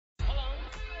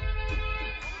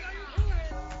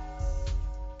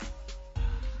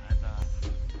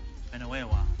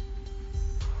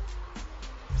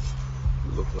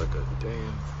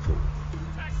damn fool.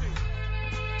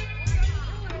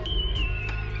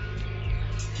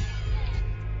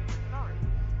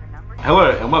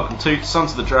 Hello and welcome to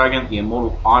Sons of the Dragon, the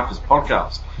Immortal Iron Fist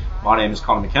podcast. My name is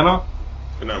Connor McKenna.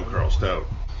 And I'm Karl Stout.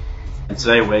 And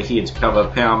today we're here to cover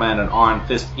Power Man and Iron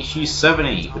Fist issue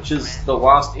 70, which is the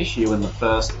last issue in the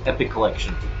first Epic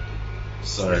collection.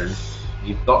 So,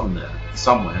 you've gotten there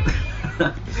somewhere.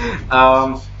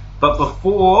 But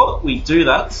before we do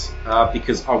that,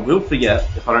 because I will forget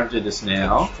if I don't do this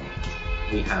now,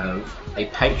 we have a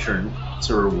patron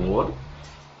to reward.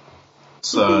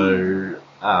 So,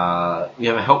 we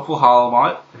have a helpful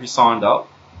Harlemite who signed up,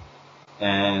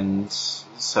 and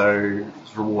so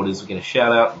his reward is we get a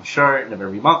shout out on the show end of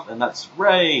every month, and that's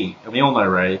Ray. And we all know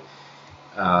Ray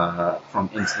from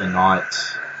Into the Night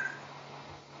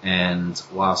and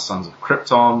Last Sons of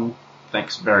Krypton.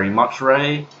 Thanks very much,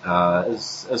 Ray.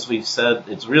 As we've said,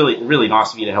 it's really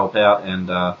nice of you to help out,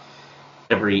 and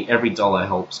every dollar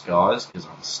helps, guys, because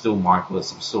I'm still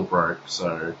Michaelis, I'm still broke,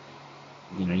 so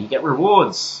you get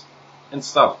rewards and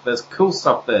stuff. There's cool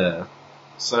stuff there,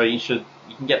 so you can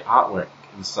get artwork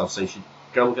and stuff. So you should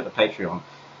go look at the Patreon,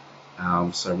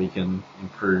 so we can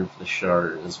improve the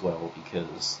show as well,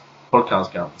 because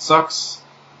Podcast Garden sucks.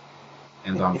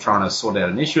 And I'm trying to sort out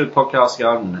an issue with Podcast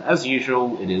Garden, and as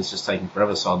usual, it is just taking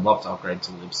forever, so I'd love to upgrade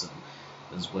to Libsyn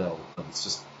as well, but it's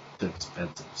just too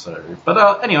expensive. So,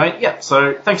 but anyway, yeah,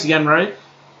 so thanks again, Ray.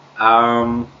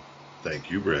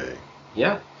 Thank you, Ray.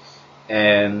 Yeah,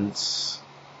 and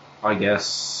I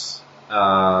guess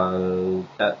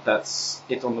that's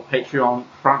it on the Patreon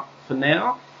front for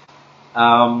now.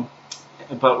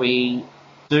 But we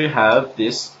do have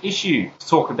this issue to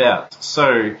talk about.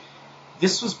 So,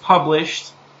 this was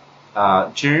published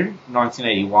June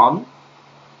 1981.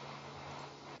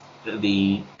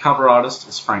 The cover artist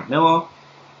is Frank Miller.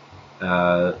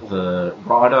 The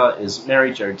writer is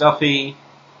Mary Jo Duffy.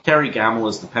 Kerry Gamble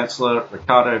is the penciler.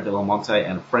 Ricardo Villamonte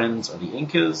and friends are the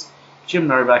inkers. Jim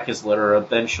Novak is the letterer.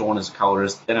 Ben Shawn is the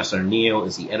colorist. Dennis O'Neil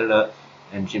is the editor.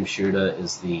 And Jim Shooter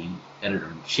is the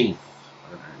editor-in-chief. I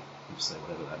don't know how to say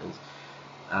whatever that is.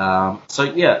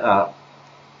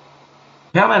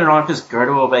 Power Man and Iron Fist go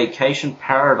to a vacation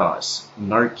paradise.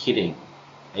 No kidding.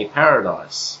 A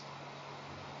paradise.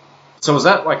 So is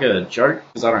that like a joke?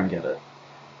 Because I don't get it.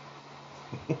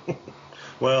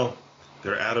 Well,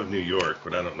 they're out of New York,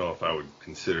 but I don't know if I would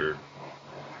consider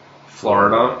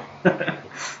Florida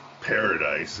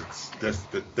paradise. It's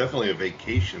definitely a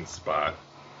vacation spot.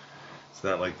 It's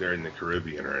not like they're in the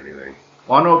Caribbean or anything.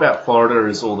 All I know about Florida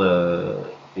is all the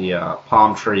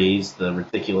palm trees, the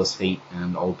ridiculous heat,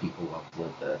 and old people love to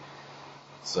live there.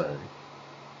 So,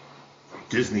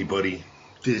 Disney, buddy.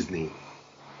 Disney.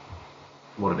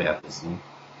 What about Disney?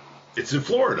 It's in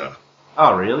Florida.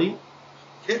 Oh, really?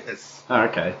 Yes. Oh,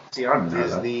 okay. See, I didn't know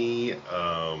that. Disney,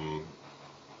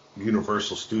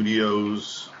 Universal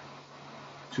Studios,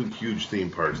 2 huge theme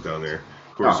parks down there.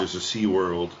 Of course, there's a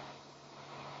SeaWorld.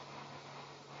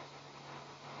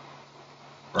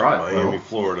 Right. Miami,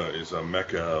 Florida is a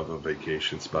mecca of a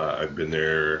vacation spot. I've been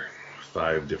there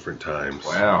 5 different times.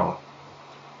 Wow.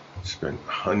 Spent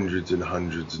hundreds and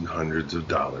hundreds and hundreds of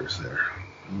dollars there.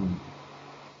 Mm.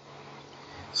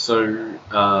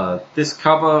 So, this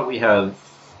cover we have...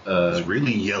 it's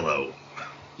really yellow.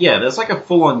 Yeah, there's like a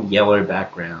full-on yellow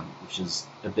background, which is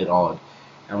a bit odd.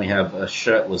 And we have a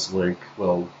shirtless Luke,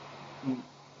 well,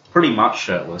 pretty much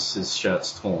shirtless. His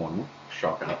shirt's torn.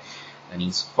 Shocker. And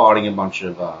he's fighting a bunch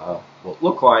of what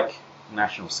look like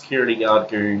National Security Guard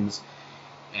goons.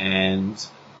 And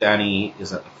Danny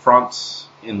is at the front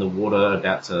in the water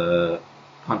about to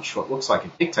punch what looks like a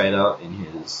dictator in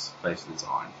his face with his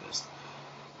Iron Fist.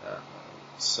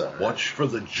 So watch for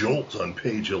the jolt on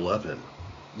page 11.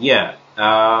 Yeah,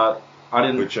 I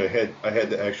didn't. Which I had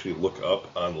to actually look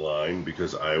up online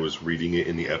because I was reading it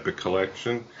in the Epic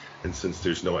collection, and since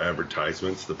there's no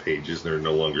advertisements, the pages they're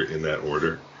no longer in that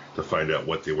order to find out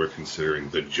what they were considering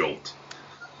the jolt.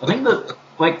 I think that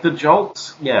the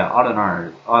jolt. Yeah, I don't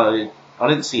know. I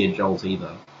didn't see a jolt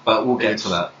either, but we'll get to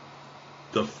that.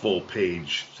 The full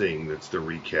page thing that's the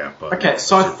recap. Okay,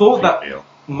 so I thought that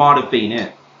might have been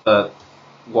it, but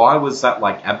why was that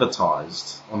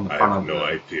advertised on the front of it? I have no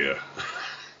idea.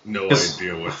 No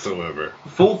idea whatsoever.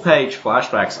 Full page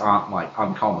flashbacks aren't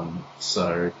uncommon,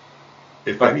 so.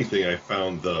 If anything, I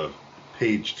found the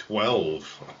page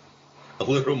 12 a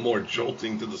little more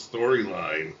jolting to the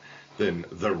storyline than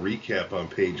the recap on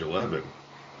page 11.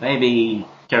 Maybe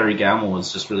Kerry Gamble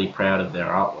was just really proud of their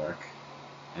artwork,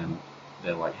 and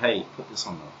they're like, "Hey, put this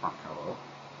on the front cover."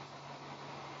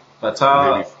 But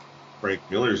maybe Frank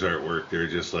Miller's artwork, they're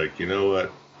just like, you know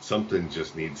what? Something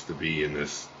just needs to be in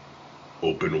this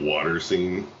open water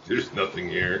scene. There's nothing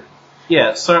here.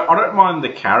 Yeah, so I don't mind the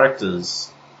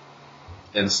characters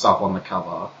and stuff on the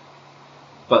cover,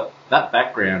 but that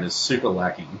background is super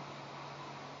lacking.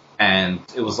 And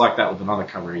it was like that with another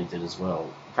cover he did as well.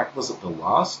 In fact, was it the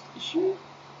last issue?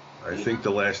 I think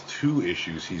the last 2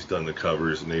 issues he's done the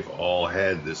covers, and they've all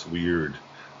had this weird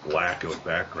lack of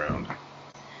background.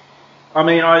 I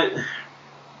mean,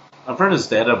 I've read his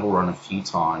Daredevil run a few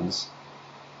times,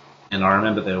 and I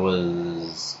remember there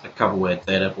was a cover where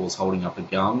Daredevil was holding up a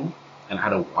gun and it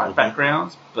had a white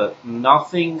background, but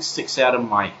nothing sticks out in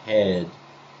my head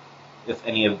if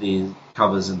any of the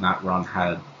covers in that run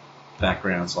had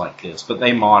backgrounds like this. But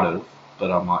they might have,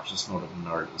 but I might just not have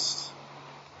noticed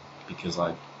because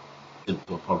I did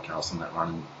do a podcast on that run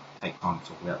and take time to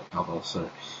talk about the cover, so...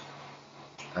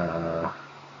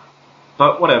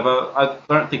 but whatever, I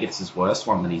don't think it's his worst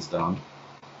one that he's done.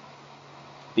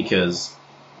 Because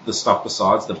the stuff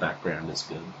besides the background is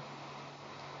good.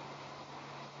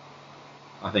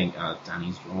 I think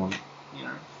Danny's drawn,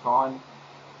 fine.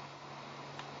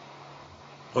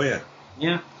 Oh, yeah.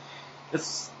 Yeah.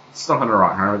 It's nothing to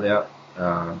write home about.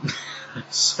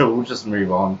 So we'll just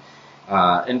move on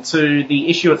into the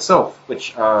issue itself,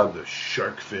 which... the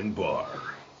Shark Fin Bar.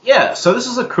 Yeah, so this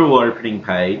is a cool opening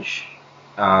page.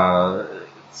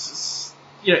 It's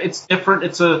different.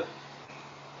 It's a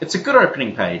good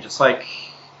opening page. It's like,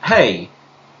 hey,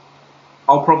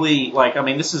 I'll probably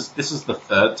this is the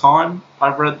 3rd time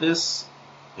I've read this,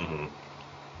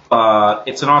 but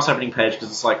it's a nice opening page because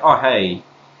it's like, oh hey,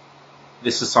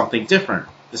 this is something different.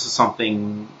 This is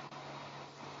something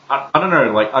I don't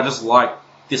know. Like I just like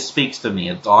this speaks to me.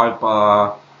 A dive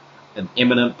bar, an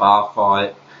imminent bar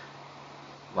fight.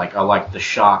 Like, I like the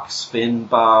Shark Spin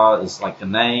Bar is like the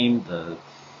name, the...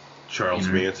 Charles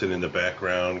Manson in the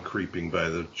background, creeping by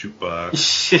the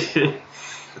jukebox.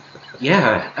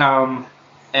 Yeah,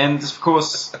 and of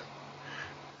course,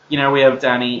 we have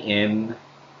Danny in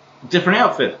a different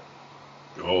outfit.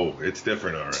 Oh, it's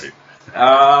different, alright.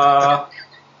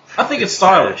 I think it's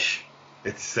stylish.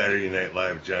 It's Saturday Night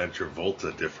Live John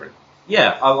Travolta different.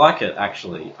 Yeah, I like it,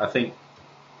 actually. I think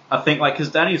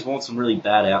because Danny's worn some really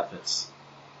bad outfits.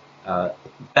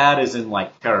 Bad as in,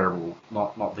 like, terrible,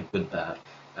 not the good bad.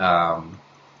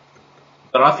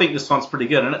 But I think this one's pretty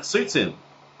good, and it suits him.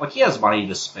 Like, he has money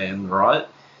to spend, right?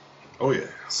 Oh, yeah.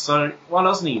 So, why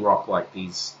doesn't he rock, like,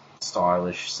 these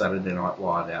stylish Saturday Night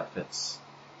Live outfits?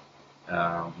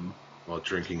 While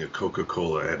drinking a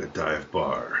Coca-Cola at a dive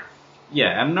bar.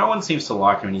 Yeah, and no one seems to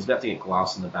like him, and he's about to get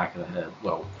glass in the back of the head.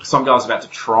 Well, some guy's about to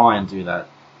try and do that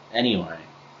anyway.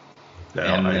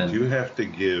 Now, I do have to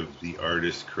give the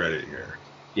artist credit here.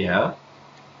 Yeah?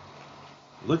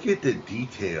 Look at the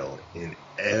detail in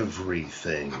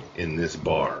everything in this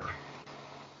bar.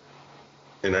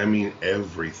 And I mean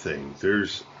everything.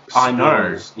 There's I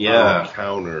know, yeah. on the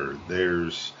counter.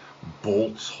 There's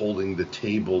bolts holding the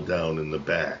table down in the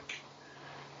back.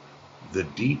 The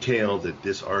detail that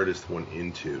this artist went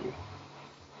into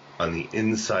on the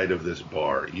inside of this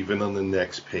bar, even on the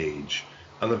next page...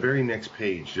 On the very next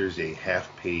page, there's a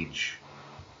half-page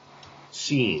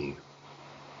scene.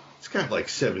 It's got like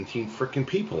 17 frickin'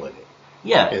 people in it.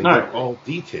 Yeah, and no. they're all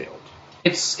detailed.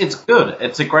 It's good.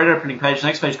 It's a great opening page. The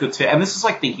next page is good too. And this is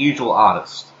like the usual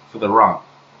artist for the run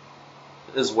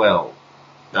as well.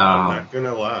 I'm not going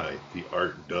to lie. The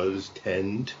art does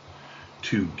tend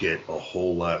to get a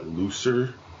whole lot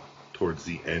looser towards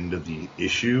the end of the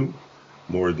issue.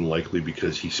 More than likely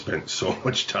because he spent so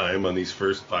much time on these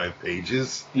first 5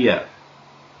 pages. Yeah.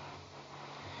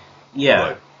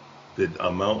 Yeah. But the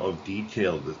amount of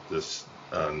detail that this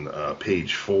on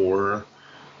page 4,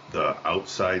 the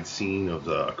outside scene of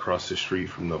the across the street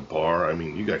from the bar. I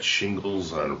mean, you got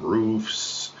shingles on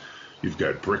roofs. You've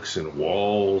got bricks and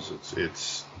walls.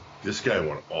 It's this guy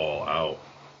went all out.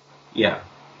 Yeah.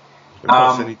 And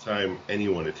plus, anytime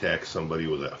anyone attacks somebody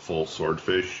with a full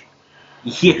swordfish,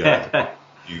 yeah,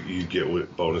 you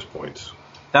get bonus points.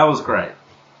 That was great.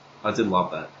 I did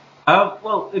love that.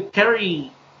 Well,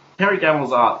 Terry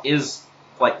Gammel's art is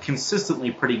like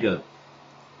consistently pretty good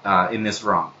in this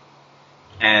run.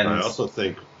 And I also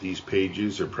think these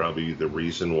pages are probably the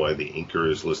reason why the inker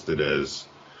is listed as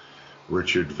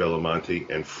Richard Velamonte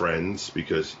and Friends,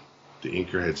 because the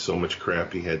inker had so much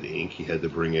crap he had to ink, he had to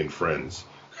bring in friends.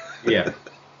 Yeah.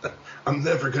 I'm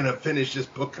never going to finish this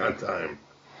book on time.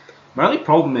 My only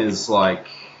problem is, like,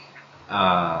 so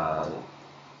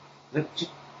I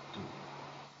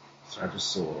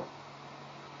just saw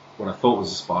what I thought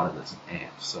was a spider that's an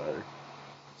ant, so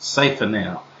safe for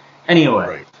now. Anyway.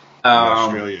 Right. In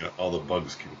Australia, all the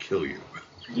bugs can kill you.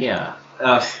 Yeah.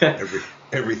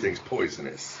 Everything's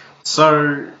poisonous.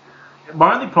 So,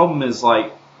 My only problem is,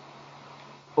 like,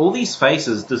 all these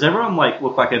faces, does everyone, like,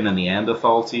 look like a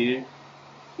Neanderthal to you?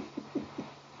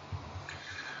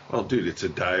 Well, dude, it's a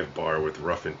dive bar with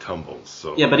rough and tumbles,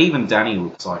 so... Yeah, but even Danny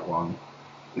looks like one.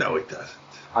 No, it doesn't.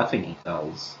 I think he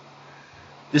does.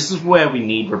 This is where we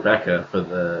need Rebecca for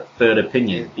the third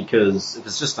opinion, because if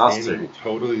it's just us Danny two...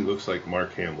 totally looks like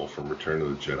Mark Hamill from Return of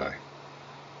the Jedi.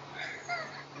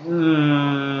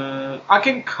 I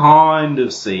can kind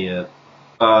of see it.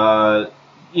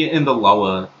 In the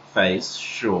lower face,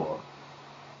 sure.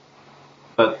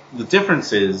 But the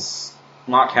difference is,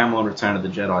 Mark Hamill in Return of the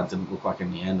Jedi didn't look like a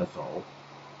Neanderthal.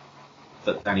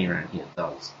 But Danny around here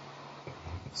does.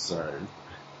 So...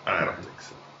 I don't think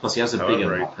so. Plus he has a bigger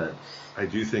However, mop head. I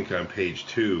do think on page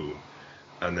 2,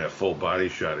 on that full body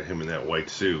shot of him in that white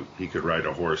suit, he could ride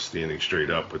a horse standing straight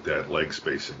up with that leg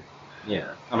spacing.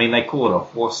 Yeah. I mean, they call it a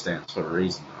horse stance for a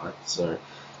reason, right? So...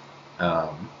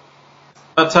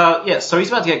 so he's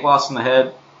about to get glass in the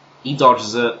head, he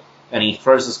dodges it, and he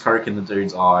throws his coke in the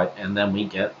dude's eye, and then we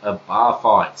get a bar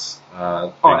fight.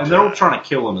 And they're all trying to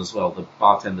kill him as well. The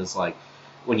bartender's like,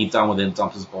 when you're done with him,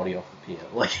 dump his body off the pier.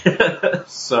 Like,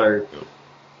 so...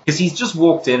 Because he's just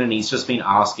walked in and he's just been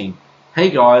asking,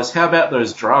 hey guys, how about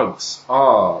those drugs?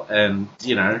 Oh, and,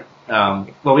 you know,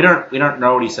 well, we don't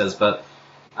know what he says, but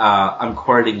I'm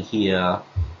quoting here,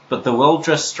 but the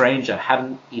well-dressed stranger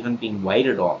hadn't even been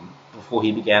waited on before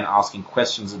he began asking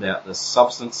questions about the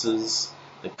substances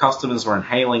that customers were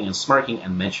inhaling and smoking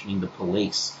and mentioning the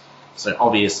police. So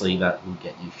obviously that will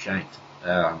get you shanked.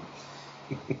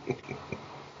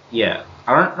 Yeah,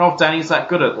 I don't know if Danny's that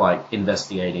good at, like,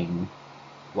 investigating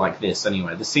like this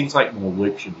anyway. This seems like more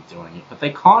Luke should be doing it. But they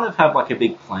kind of have, like, a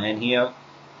big plan here.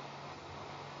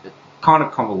 It's kind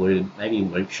of convoluted. Maybe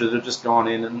Luke should have just gone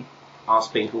in and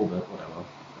asked people, but whatever.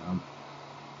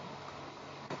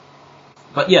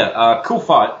 But yeah, cool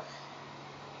fight.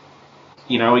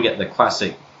 You know, we get the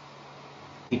classic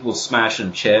people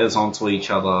smashing chairs onto each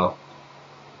other.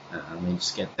 And we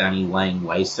just get Danny laying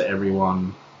waste to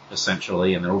everyone,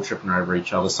 essentially, and they're all tripping over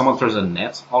each other. Someone throws a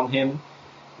net on him,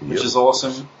 which is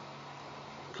awesome.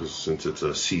 Because since it's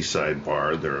a seaside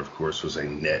bar, there, of course, was a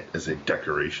net as a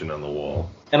decoration on the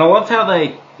wall. And I love how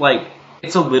they, like,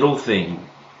 it's a little thing,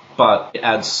 but it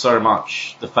adds so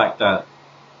much. The fact that,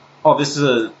 oh,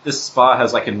 this bar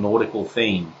has, like, a nautical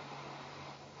theme.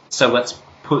 So let's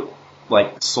put,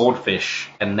 like, swordfish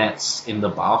and nets in the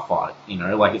bar fight, you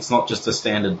know? Like, it's not just a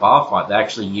standard bar fight. They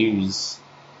actually use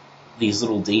these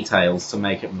little details to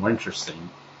make it more interesting.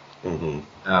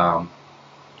 Mm-hmm.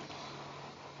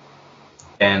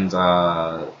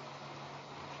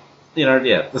 You know,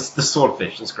 yeah, the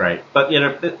swordfish is great. But, you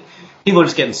know, people are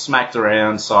just getting smacked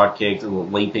around, sidekicked, or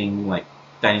leaping, like,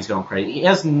 Danny's going crazy. He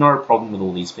has no problem with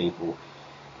all these people.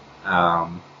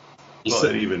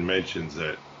 It even mentions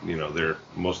that, you know,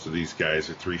 most of these guys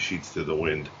are 3 sheets to the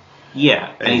wind.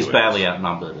 Yeah, and he's badly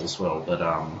outnumbered as well. But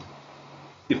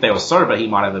if they were sober, he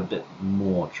might have a bit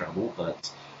more trouble.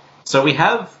 But so we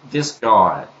have this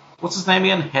guy. What's his name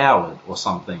again? Howard or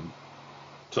something.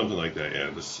 Something like that, yeah.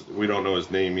 We don't know his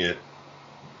name yet.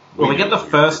 Well, we get the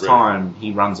first time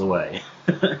he runs away.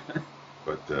 But,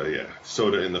 yeah,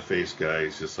 soda in the face guy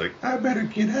is just like, I better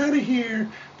get out of here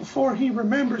before he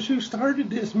remembers who started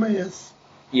this mess.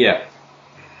 Yeah.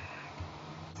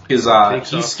 Because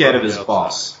he's scared of his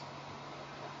boss.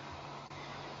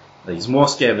 He's more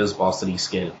scared of his boss than he's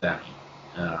scared of Danny.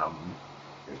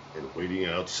 And waiting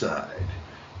outside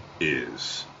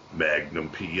is Magnum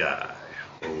P.I.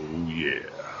 Oh, yeah.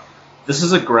 This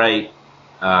is a great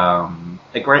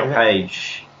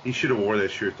page. He should have worn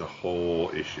that shirt the whole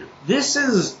issue.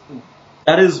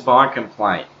 That is my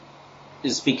complaint.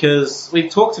 Is because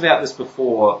we've talked about this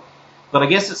before, but I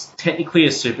guess it's technically a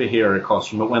superhero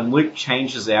costume, but when Luke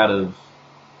changes out of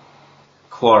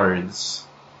clothes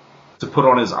to put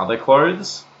on his other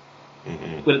clothes,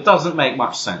 but it doesn't make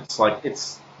much sense. Like,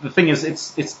 the thing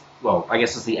is, well, I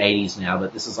guess it's the 80s now,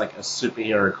 but this is like a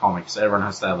superhero comic, so everyone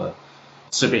has to have a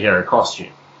superhero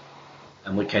costume.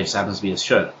 And Luke Cage just happens to be his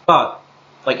shirt. But,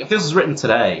 like, if this was written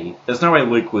today, there's no way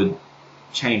Luke would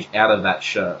change out of that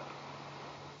shirt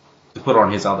to put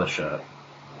on his other shirt.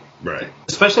 Right.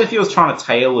 Especially if he was trying to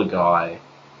tail a guy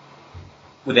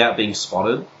without being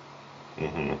spotted.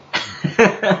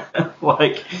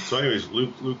 Like. So anyways,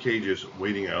 Luke Cage is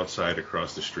waiting outside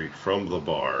across the street from the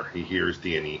bar. He hears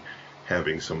Danny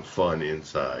having some fun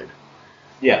inside.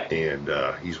 Yeah.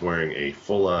 And he's wearing a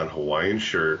full-on Hawaiian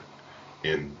shirt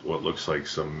and what looks like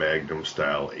some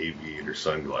Magnum-style aviator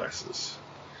sunglasses.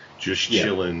 Just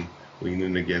chilling,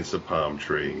 leaning against a palm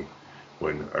tree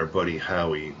when our buddy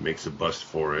Howie makes a bust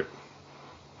for it.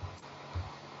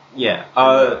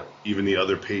 Yeah. Even the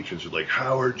other patrons are like,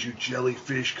 Howard, you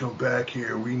jellyfish, come back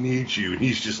here. We need you. And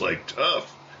he's just like,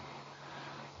 tough.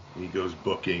 And he goes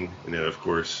booking. And then, of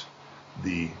course,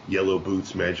 the yellow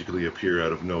boots magically appear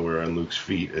out of nowhere on Luke's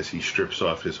feet as he strips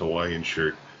off his Hawaiian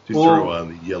shirt to throw on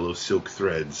the yellow silk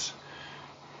threads,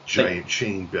 giant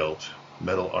chain belt,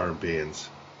 metal armbands,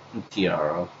 and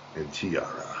tiara.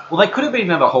 Well, they could have been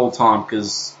there the whole time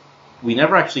because we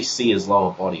never actually see his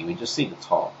lower body. We just see the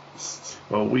top.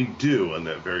 Well, we do on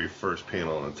that very first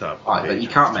panel on the top of the page. But you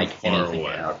can't make anything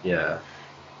out. Yeah.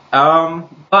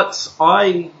 But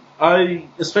I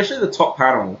especially the top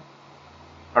panel,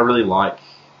 I really like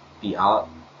the art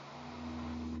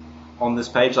on this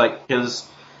page, because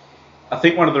I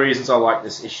think one of the reasons I like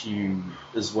this issue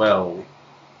as well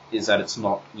is that it's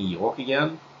not New York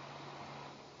again.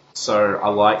 So I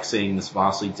like seeing this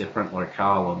vastly different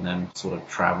locale and then sort of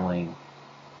traveling,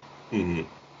 to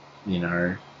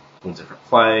a different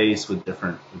place with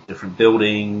different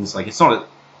buildings. Like, it's not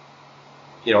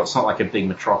it's not like a big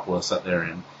metropolis that they're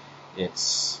in.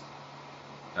 It's,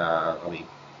 I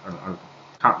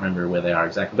can't remember where they are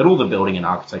exactly, but all the building and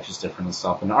architecture is different and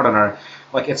stuff. And I don't know,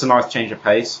 it's a nice change of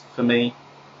pace for me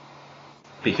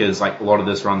because a lot of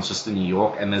this run's just in New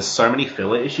York, and there's so many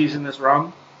filler issues in this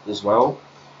run as well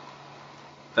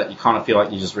that you kind of feel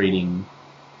like you're just reading.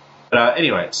 But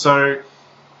anyway, so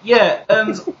yeah,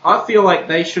 and I feel like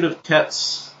they should have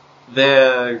kept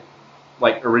their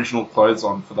original clothes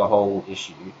on for the whole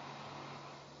issue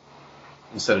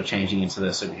instead of changing into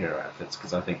their superhero outfits,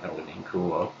 because I think that would have been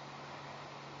cooler.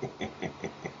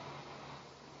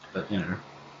 But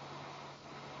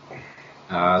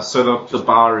so the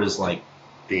bar is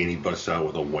Danny busts out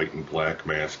with a white and black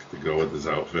mask to go with his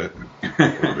outfit. That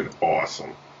would have been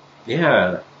awesome.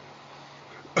 Yeah.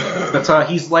 But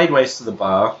he's laid waste to the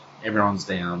bar. Everyone's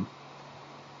down.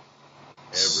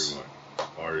 Everyone.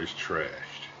 Bar is trashed.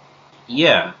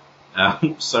 Yeah.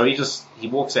 So he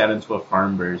walks out into a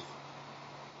phone booth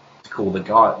to call the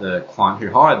client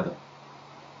who hired them.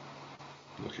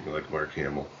 Looking like Mark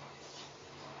Hamill.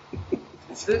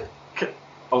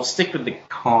 I'll stick with the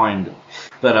kind,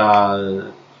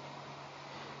 but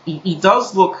he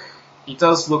does look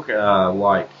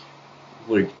like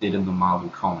Luke did in the Marvel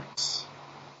comics.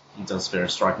 He does bear a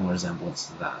striking resemblance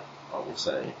to that, I will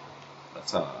say.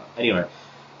 But anyway,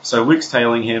 so Luke's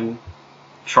tailing him,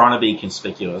 trying to be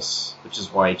conspicuous, which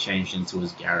is why he changed into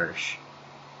his garish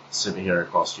superhero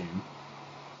costume.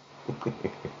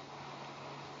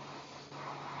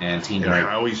 And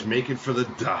how he's making for the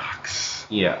docks.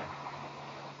 Yeah.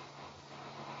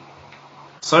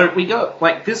 So we got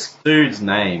this dude's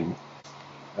name.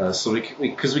 So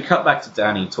because we cut back to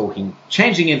Danny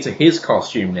changing into his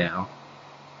costume now.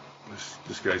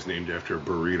 This guy's named after a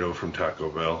burrito from Taco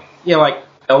Bell. Yeah,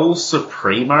 El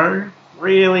Supremo?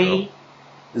 Really? Yep.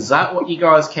 Is that what you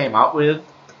guys came up with?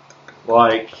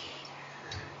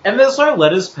 And there's no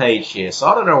letters page here, so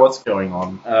I don't know what's going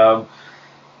on.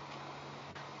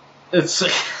 It's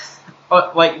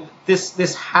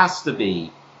this has to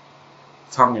be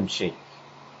tongue in cheek,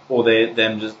 or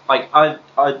them just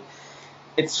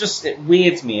it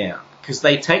weirds me out because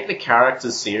they take the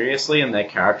characters seriously and their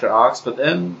character arcs, but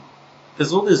then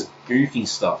there's all this goofy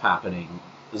stuff happening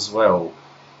as well.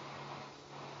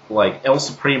 El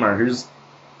Supremo, who's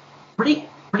pretty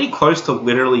close to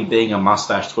literally being a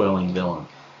mustache twirling villain,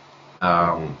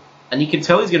 and you can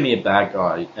tell he's going to be a bad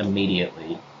guy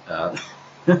immediately.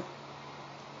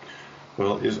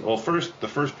 The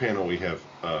first panel we have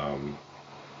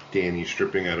Danny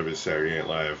stripping out of his Saturday Night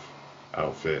Live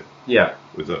outfit. Yeah.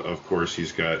 Of course,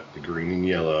 he's got the green and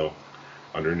yellow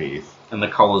underneath. And the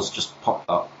collars just popped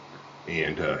up.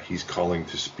 And he's calling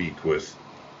to speak with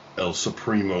El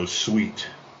Supremo's suite.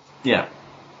 Yeah.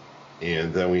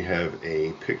 And then we have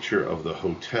a picture of the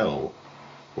hotel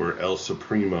where El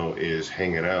Supremo is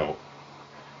hanging out.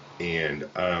 And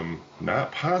I'm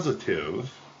not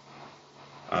positive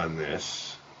on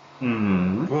this,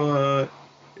 but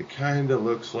it kind of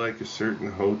looks like a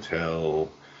certain hotel,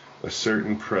 a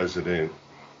certain president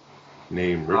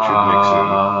named Richard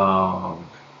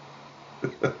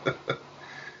Nixon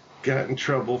got in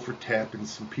trouble for tapping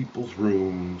some people's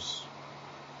rooms.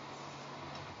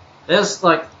 There's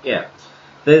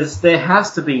there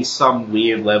has to be some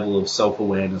weird level of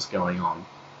self-awareness going on,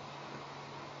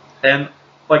 and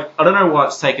I don't know why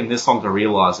it's taken this long to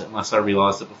realise it, unless I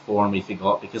realised it before and we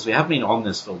forgot, because we have been on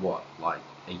this for what, a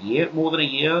year? More than a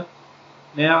year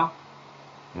now?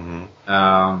 Mm-hmm.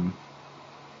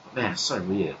 Man, it's so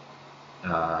weird.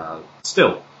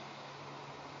 Still.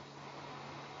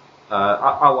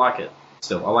 I like it.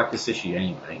 still, I like this issue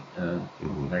anyway.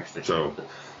 Next issue. So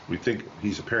we think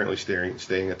he's apparently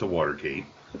staying at the Watergate.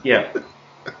 Yeah.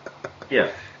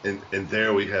 Yeah. And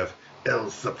there we have El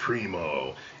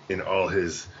Supremo in all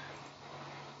his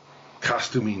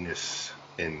costuminess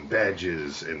and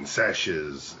badges and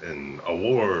sashes and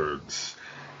awards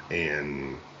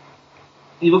and...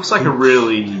 He looks like a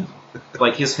really...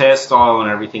 like, his hairstyle and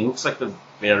everything looks like the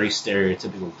very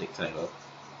stereotypical dictator.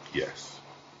 Yes.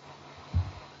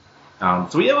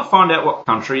 Do we ever find out what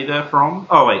country they're from?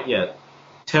 Oh, wait, yeah.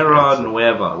 Terra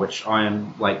Nueva, which I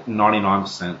am, like,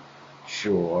 99%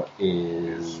 sure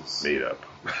is... made up.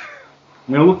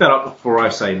 I'm going to look that up before I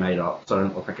say made up, so I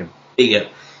don't look like a bigot.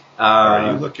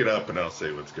 Alright, you look it up and I'll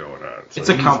say what's going on. So it's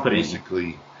a company.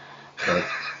 Basically...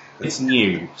 it's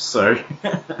new, so...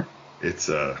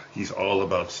 he's all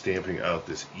about stamping out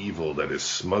this evil that is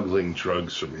smuggling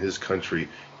drugs from his country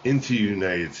into the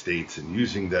United States and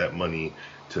using that money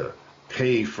to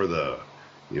pay for the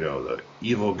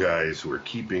evil guys who are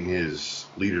keeping his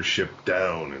leadership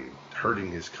down and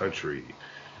hurting his country.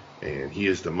 And he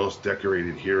is the most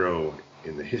decorated hero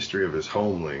in the history of his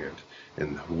homeland.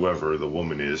 And whoever the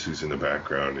woman is who's in the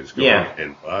background is going,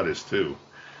 and Otis too.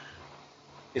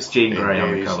 It's Jean Grey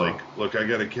on the he's cover. like, look, I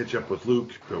got to catch up with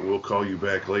Luke, but we'll call you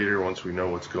back later once we know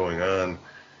what's going on.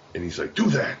 And he's like, do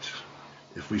that.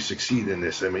 If we succeed in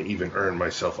this, I may even earn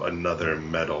myself another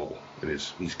medal. And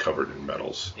he's covered in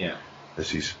medals. Yeah. As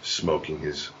he's smoking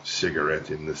his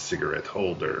cigarette in the cigarette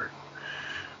holder.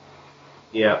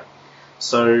 Yeah.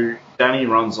 So Danny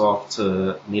runs off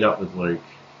to meet up with Luke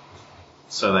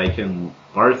so they can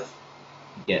both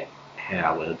get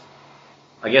Howard.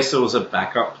 I guess there was a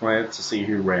backup plan to see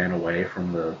who ran away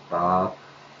from the bar.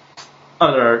 I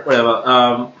don't know,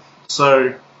 whatever.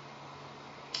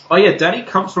 Oh yeah, Danny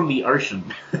comes from the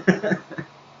ocean.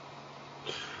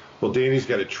 Well, Danny's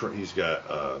got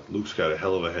Luke's got a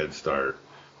hell of a head start,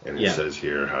 and it says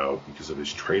here how because of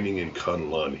his training in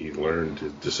Kunlun, he learned the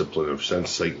discipline of sense,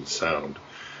 sight, and sound.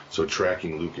 So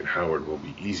tracking Luke and Howard will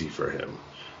be easy for him.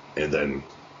 And then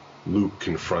Luke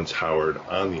confronts Howard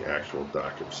on the actual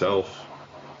dock itself,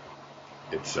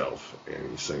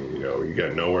 and he's saying, you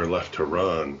got nowhere left to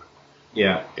run.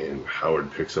 Yeah. And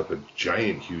Howard picks up a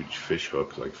giant, huge fish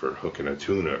hook, like for hooking a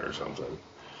tuna or something.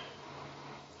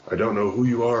 I don't know who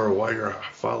you are or why you're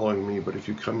following me, but if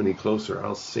you come any closer,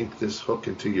 I'll sink this hook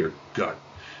into your gut.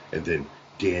 And then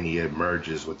Danny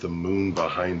emerges with the moon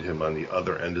behind him on the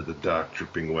other end of the dock,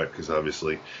 dripping wet, because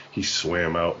obviously he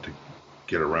swam out to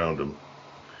get around him.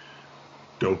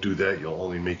 Don't do that, you'll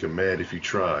only make him mad if you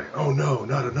try. Oh no,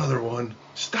 not another one.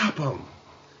 Stop him.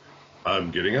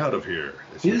 I'm getting out of here.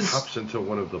 As he hops into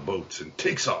one of the boats and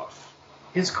takes off.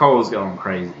 His collar's going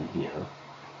crazy here.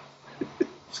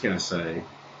 Just gonna say.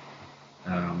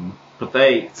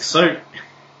 It's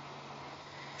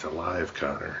alive,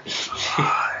 Connor. It's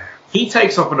alive. He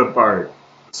takes off in a boat.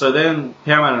 So then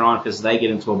Powerman and Iron Fist, they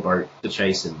get into a boat to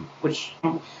chase him. Which,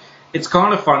 it's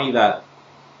kind of funny that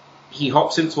he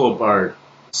hops into a boat,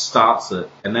 starts it,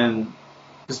 and then,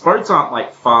 because boats aren't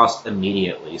like fast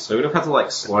immediately, so we'd have had to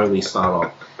like slowly start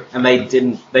off. And they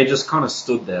didn't, they just kind of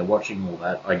stood there watching all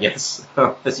that, I guess,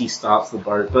 as he starts the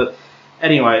boat. But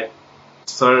anyway,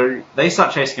 so they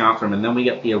start chasing after him, and then we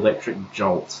get the electric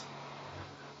jolt.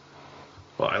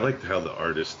 Well, I liked how the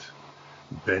artist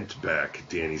bent back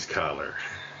Danny's collar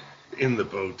in the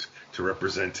boat to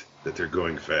represent that they're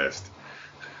going fast.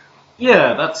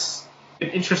 Yeah, that's an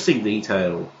interesting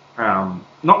detail.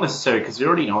 Not necessary, because we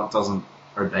already know it doesn't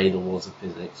obey the laws of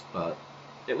physics, but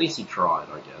at least he tried,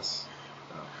 I guess.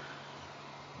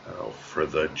 Now for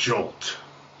the jolt.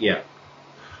 Yeah.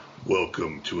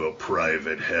 Welcome to a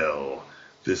private hell.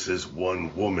 This is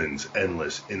one woman's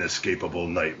endless, inescapable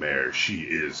nightmare. She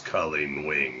is Colleen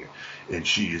Wing, and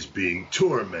she is being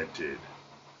tormented,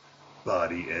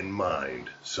 body and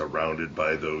mind, surrounded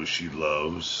by those she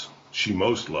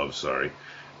most loves,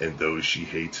 and those she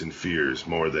hates and fears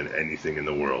more than anything in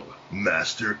the world.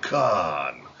 Master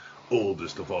Khan,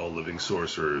 oldest of all living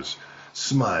sorcerers,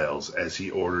 smiles as he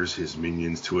orders his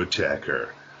minions to attack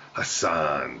her.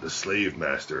 Hassan, the slave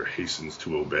master, hastens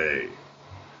to obey,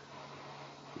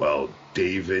 while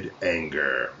David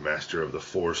Anger, master of the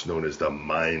force known as the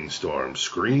Mind Storm,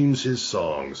 screams his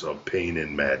songs of pain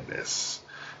and madness.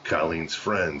 Colleen's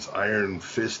friends, Iron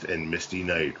Fist and Misty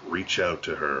Knight, reach out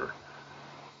to her,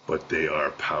 but they are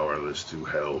powerless to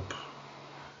help.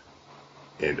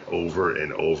 And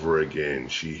over again,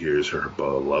 she hears her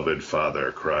beloved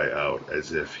father cry out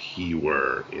as if he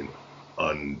were in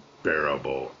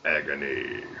unbearable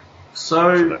agony.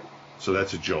 So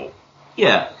that's a jolt.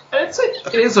 Yeah,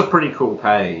 it is a pretty cool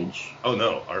page. Oh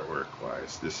no,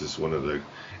 artwork-wise, this is one of the...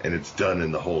 And it's done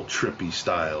in the whole trippy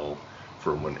style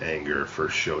from when Anger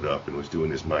first showed up and was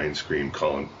doing his mind scream,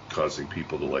 causing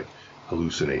people to, like,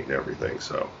 hallucinate and everything,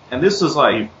 so... And this was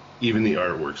like... Even the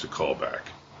artwork's a callback.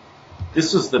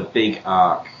 This was the big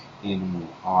arc in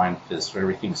Iron Fist where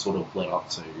everything sort of led up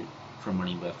to from when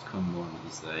he left Kunlun.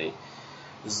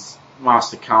 This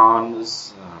Master Khan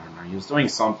was, I don't know, he was doing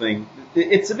something.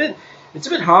 It's a bit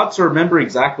hard to remember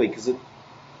exactly because I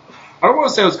don't want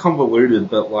to say it was convoluted,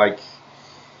 but like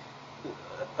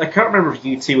I can't remember if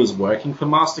UT was working for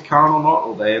Master Khan or not,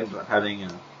 or they ended up having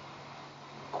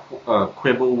a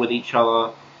quibble with each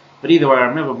other. But either way, I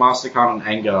remember Master Khan and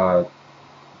Anger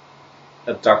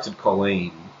abducted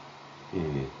Colleen.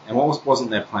 Mm-hmm. And wasn't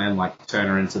their plan, like, turn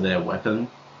her into their weapon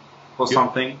or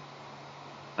something?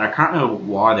 And I can't remember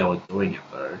why they were doing it,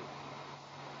 though.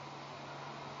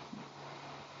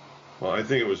 Well, I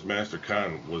think it was Master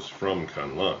Khan was from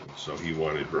Kunlun, so he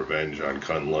wanted revenge on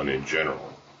Kunlun in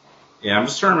general. Yeah, I'm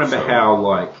just trying to remember how,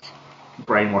 like,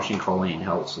 brainwashing Colleen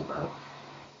helps with that.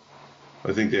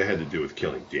 I think that had to do with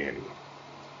killing Danny.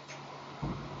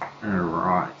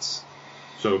 Alright.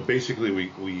 So basically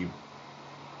we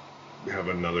have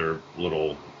another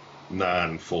little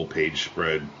non-full page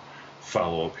spread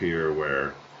follow-up here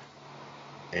where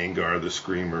Angar the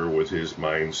Screamer with his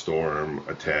Mind Storm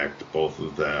attacked both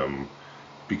of them.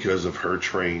 Because of her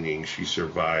training, she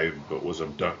survived but was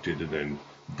abducted and then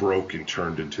broke and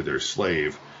turned into their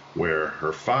slave, where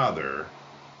her father,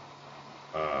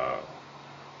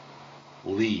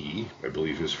 Lee, I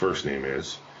believe his first name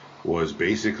is, was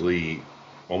basically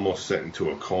almost set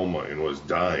into a coma and was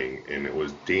dying, and it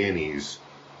was Danny's,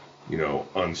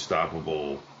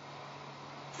 unstoppable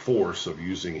force of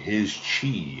using his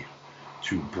chi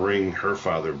to bring her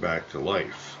father back to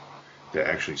life that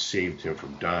actually saved him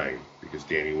from dying, because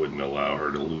Danny wouldn't allow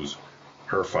her to lose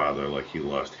her father like he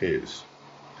lost his.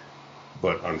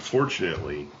 But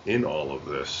unfortunately, in all of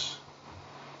this,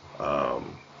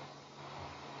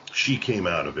 she came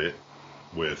out of it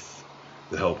with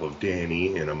the help of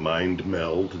Danny in a mind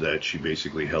meld that she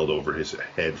basically held over his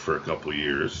head for a couple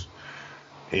years.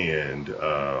 And,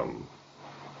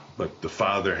 but the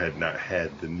father had not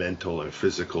had the mental and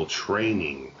physical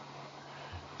training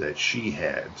that she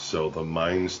had. So the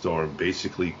Mind Storm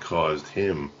basically caused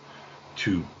him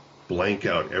to blank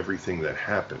out everything that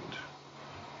happened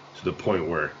to the point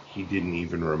where he didn't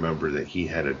even remember that he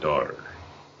had a daughter.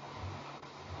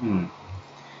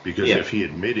 Because if he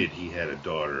admitted he had a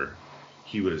daughter,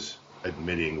 he was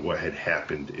admitting what had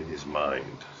happened in his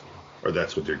mind. Or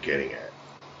that's what they're getting at.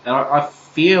 And I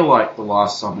feel like the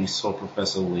last time we saw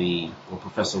Professor Lee, or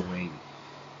Professor Wing,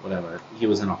 whatever, he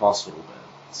was in a hospital bed.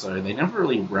 So they never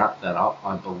really wrapped that up,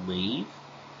 I believe.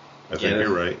 I think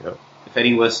you're right, yep. If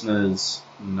any listeners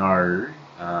know,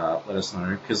 let us know.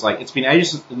 Because like, it's been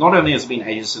ages, not only has it been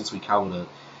ages since we covered it,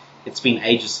 it's been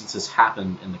ages since this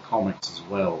happened in the comics as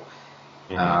well.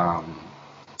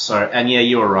 Mm-hmm. And yeah,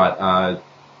 you were right.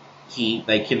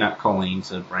 They kidnapped Colleen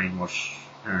to brainwash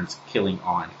her into killing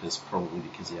Iron Fist, probably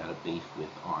because he had a beef with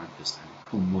Iron Fist and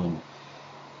Kunlun.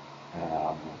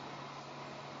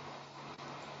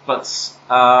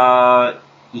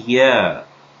 Yeah.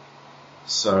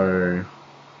 So,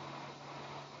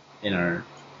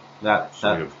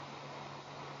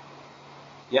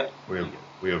 Yep.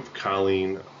 We have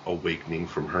Colleen awakening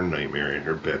from her nightmare in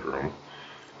her bedroom.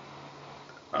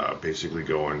 Basically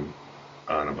going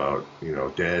on about,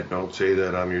 Dad, don't say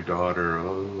that I'm your daughter.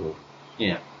 Oh.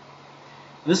 Yeah.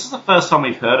 This is the first time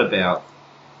we've heard about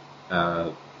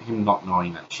him not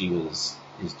knowing that she was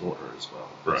his daughter as well.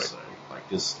 Right. So, like,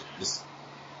 this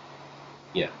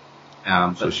yeah.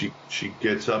 So she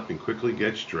gets up and quickly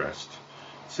gets dressed,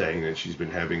 saying that she's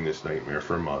been having this nightmare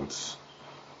for months.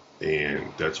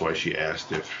 And that's why she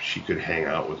asked if she could hang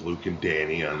out with Luke and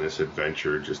Danny on this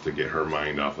adventure just to get her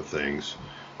mind off of things.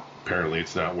 Apparently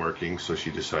it's not working, so she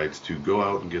decides to go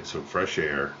out and get some fresh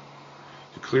air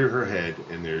to clear her head,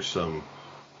 and there's some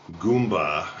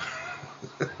Goomba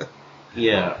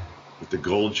yeah, with the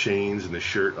gold chains and the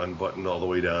shirt unbuttoned all the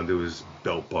way down to his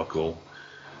belt buckle,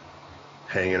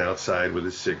 hanging outside with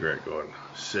his cigarette going,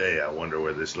 say, I wonder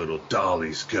where this little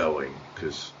dolly's going.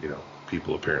 Because,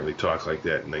 people apparently talk like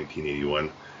that in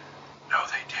 1981. No,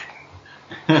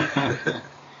 they didn't.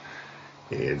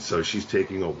 And so she's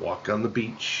taking a walk on the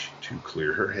beach to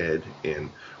clear her head. And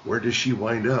where does she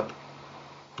wind up?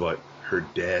 But her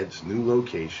dad's new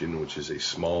location, which is a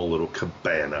small little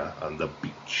cabana on the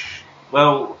beach.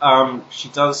 Well, she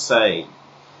does say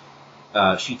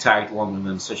she tagged along with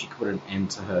them so she could put an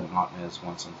end to her nightmares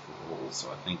once and for all. So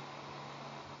I think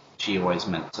she always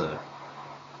meant to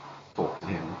talk to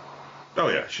him. Oh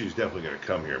yeah, she's definitely going to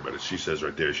come here, but as she says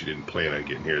right there, she didn't plan on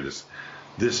getting here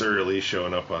this early,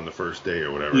 showing up on the first day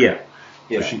or whatever. Yeah.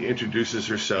 So she introduces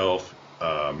herself.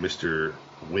 Mr.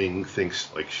 Wing thinks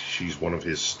like she's one of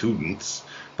his students,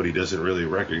 but he doesn't really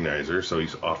recognize her, so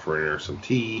he's offering her some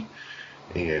tea,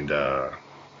 and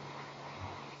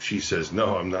she says,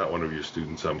 "No, I'm not one of your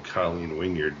students. I'm Colleen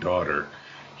Wing, your daughter."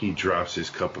 He drops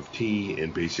his cup of tea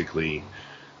and basically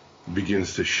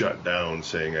begins to shut down,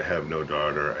 saying, "I have no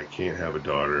daughter. I can't have a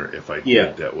daughter. If I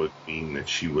did, that would mean that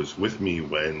she was with me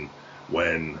when,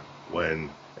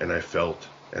 and I felt,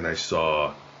 and I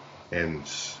saw, and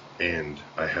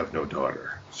I have no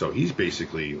daughter." So he's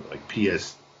basically like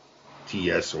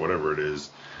PSTS or whatever it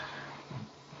is,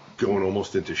 going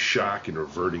almost into shock and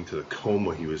reverting to the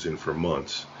coma he was in for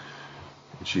months.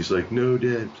 And she's like, "No,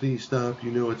 Dad, please stop.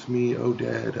 You know it's me. Oh,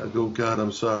 Dad. I go, God,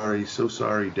 I'm sorry. So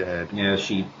sorry, Dad." Yeah,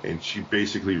 And she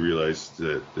basically realized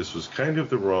that this was kind of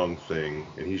the wrong thing.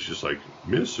 And he's just like,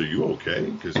 "Miss, are you okay?"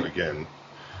 Because, again,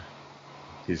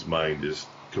 his mind is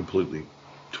completely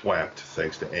twapped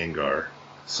thanks to Angar.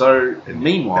 So, And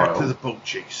meanwhile... back to the boat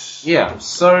chase. Yeah,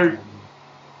 so...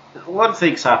 What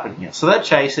things happen here? So they're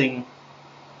chasing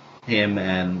him,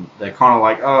 and they're kind of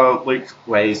like, "Oh,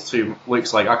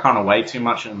 Luke's like, I kind of weigh too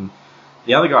much," and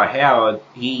the other guy, Howard,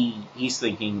 he's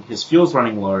thinking his fuel's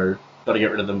running low, got to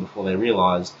get rid of them before they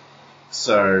realise.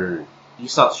 So he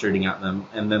starts shooting at them,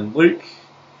 and then Luke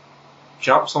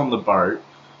jumps on the boat,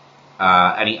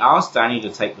 and he asks Danny to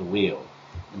take the wheel.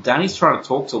 And Danny's trying to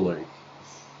talk to Luke.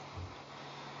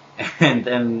 And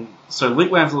then, so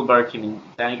Luke lands on the boat, and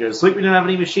Danny goes, "Luke, we don't have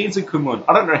any machines in Kunlun.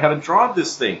 I don't know how to drive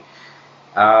this thing."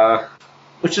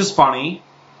 Which is funny,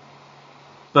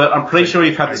 but I'm pretty sure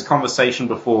we've had this conversation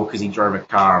before because he drove a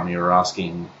car and we were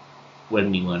asking, when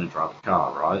did he learn to drive a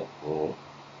car, right? Or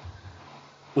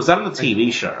was that in the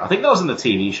TV show? I think that was in the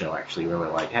TV show, actually, where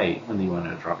we're like, "Hey, when did you learn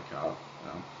how to drive a car?"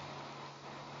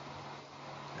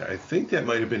 I think that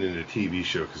might have been in a TV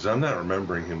show, because I'm not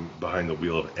remembering him behind the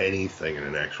wheel of anything in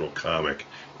an actual comic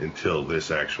until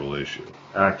this actual issue.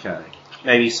 Okay.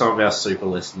 Maybe some of our super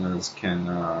listeners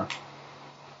can...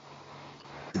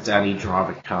 Did Danny drive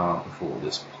a car before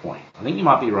this point? I think you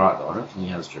might be right, though. I don't think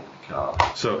he has driven a car.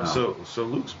 So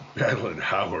Luke's battling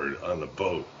Howard on the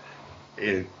boat,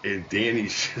 and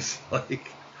Danny's just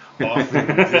like off in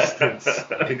the distance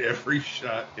in every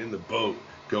shot in the boat,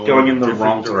 going in the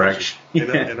wrong direction.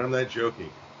 And I'm not joking.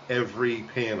 Every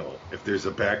panel, if there's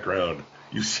a background,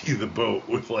 you see the boat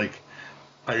with like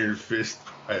Iron Fist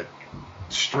at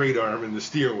straight arm in the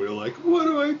steering wheel, like, "What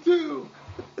do I do?"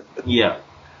 Yeah.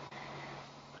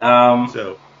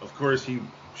 So, of course, he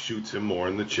shoots him more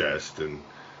in the chest, and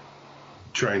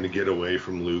trying to get away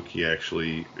from Luke, he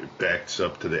actually backs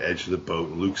up to the edge of the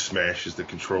boat. Luke smashes the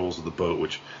controls of the boat,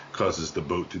 which causes the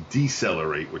boat to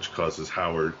decelerate, which causes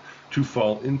Howard to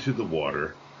fall into the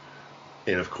water.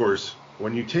 And, of course,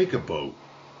 when you take a boat,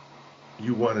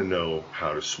 you want to know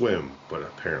how to swim, but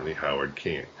apparently Howard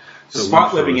can't. So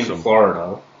Smart living in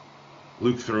Florida.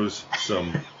 Luke throws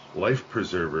some life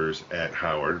preservers at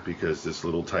Howard, because this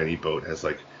little tiny boat has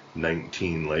like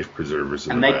 19 life preservers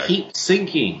in the back. And they keep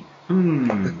sinking.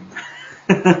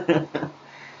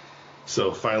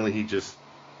 So finally he just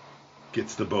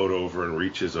gets the boat over and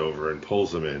reaches over and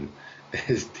pulls him in.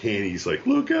 As Danny's like,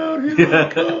 "Look out, here I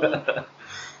come."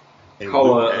 And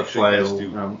Luke actually has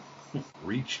to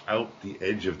reach out the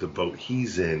edge of the boat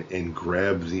he's in and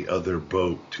grab the other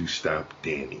boat to stop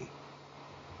Danny.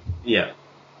 Yeah.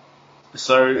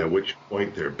 So, at which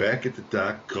point they're back at the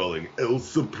dock calling El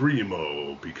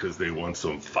Supremo because they want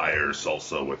some fire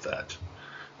salsa with that.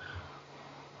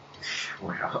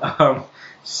 Wow.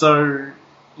 So,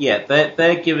 yeah,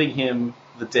 they're giving him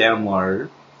the down low,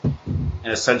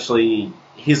 and essentially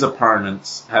his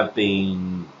opponents have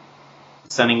been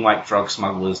sending like drug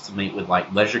smugglers to meet with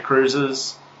like leisure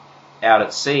cruisers out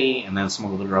at sea, and then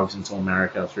smuggle the drugs into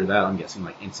America through that. I'm guessing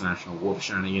like international water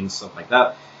shenanigans, stuff like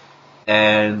that.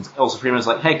 And El Supremo's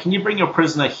like, "Hey, can you bring your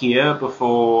prisoner here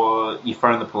before you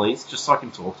phone the police, just so I can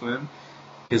talk to him?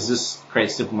 Because this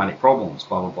creates diplomatic problems,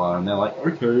 blah, blah, blah." And they're like,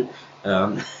 "Okay."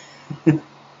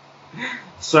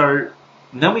 So,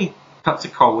 then we cut to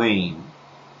Colleen,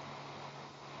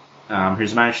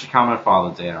 who's managed to calm her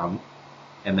father down,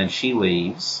 and then she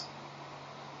leaves.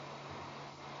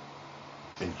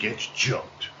 And gets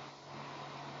jumped.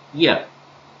 Yeah.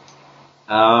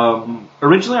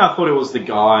 Originally I thought it was the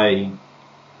guy...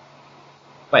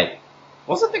 Wait,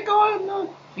 was it the guy? No,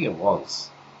 I think it was.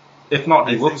 If not,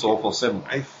 he looks awful similar.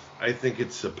 I think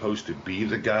it's supposed to be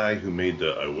the guy who made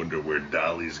the "I wonder where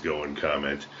Dolly's going"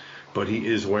 comment, but he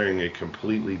is wearing a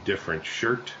completely different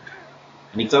shirt.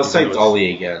 And he does say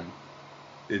Dolly again.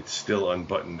 it's still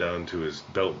unbuttoned down to his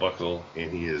belt buckle,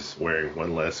 and he is wearing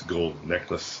one last gold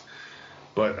necklace.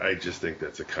 But I just think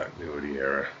that's a continuity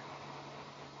error.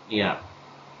 Yeah.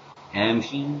 And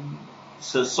he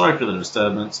says sorry for the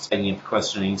disturbance, taking him for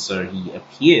questioning, so he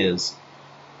appears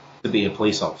to be a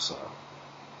police officer.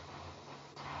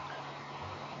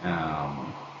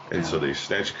 And so they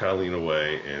snatch Colleen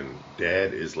away, and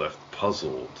Dad is left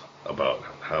puzzled about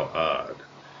how odd.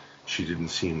 She didn't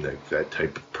seem like that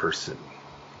type of person.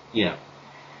 Yeah.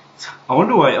 I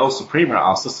wonder why El Supremo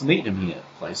asked us to meet him here.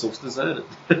 The place looks deserted.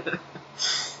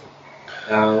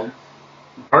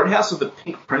 Boathouse of the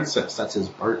Pink Princess, that's his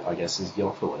boat, I guess, his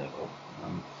yacht or whatever.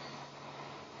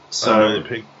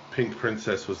 The Pink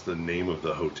Princess was the name of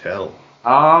the hotel.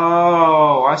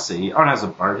 Oh, I see. Oh, it has a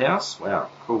boathouse? Wow,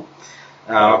 cool.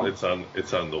 It's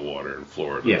on the water in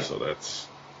Florida, yeah. So that's...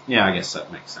 Yeah, I guess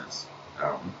that makes sense.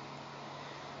 Of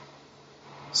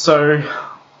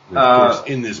course,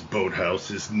 in this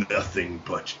boathouse is nothing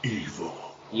but evil.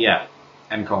 Yeah,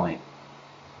 and Colleen.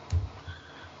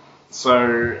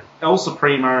 So, El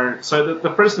Supremo... So the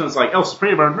prisoner's like, El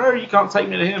Supremo, no, you can't take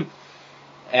me to him.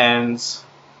 And...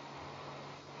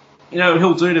 You know,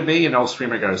 he'll do to me, and El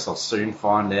Supremo goes, I'll soon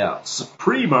find out.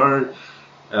 Supremo!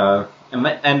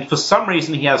 And for some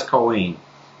reason, he has Colleen.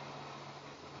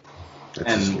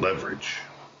 That's his leverage.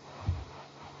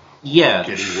 Yeah.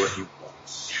 Getting what he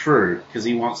wants. True, because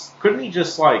he wants... Couldn't he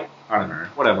just, I don't know,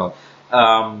 whatever.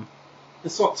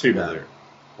 It's not too bad.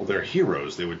 Well, they're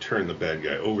heroes. They would turn the bad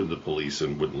guy over to the police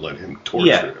and wouldn't let him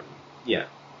torture him. Yeah.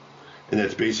 And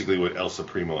that's basically what El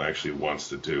Supremo actually wants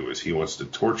to do, is he wants to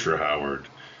torture Howard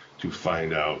to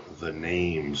find out the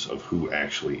names of who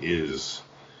actually is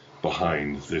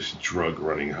behind this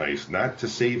drug-running heist. Not to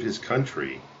save his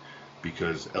country,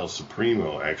 because El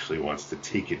Supremo actually wants to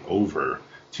take it over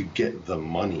to get the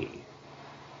money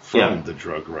from the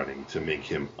drug running to make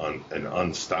him an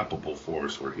unstoppable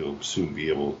force where he'll soon be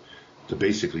able to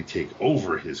basically take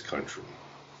over his country.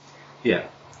 Yeah,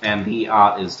 and the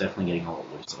art is definitely getting a lot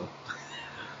looser.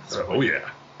 Oh, yeah.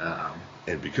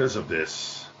 And because of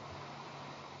this,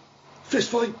 fist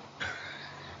fight.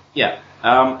 Yeah,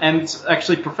 and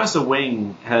actually Professor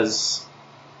Wing has...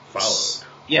 Followed.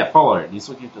 Followed. He's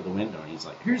looking through the window and he's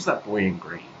like, who's that boy in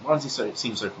green? Why does he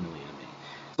seem so familiar to me?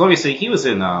 So obviously he was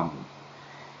in, him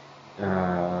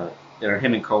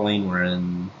and Colleen were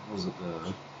in, what was it,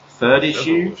 the third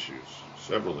issue?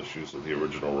 Several issues of the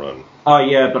original run. Oh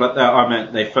yeah, but I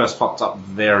meant they first popped up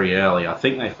very early. I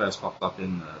think they first popped up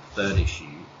in the third issue.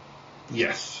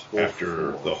 Yes,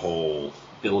 after the whole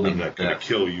building. I'm not going to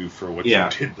kill you for what you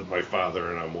did to my father,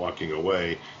 and I'm walking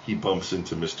away. He bumps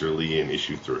into Mr. Lee in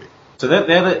issue 3. So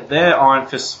they're Iron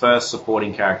Fist's first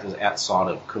supporting characters outside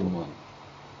of Kunlun.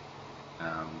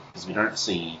 Because we don't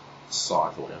see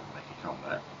Scythe or whatever make a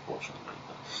comeback, unfortunately.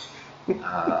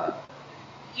 But,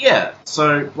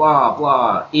 so blah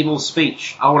blah, evil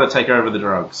speech. I want to take over the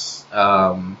drugs.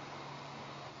 And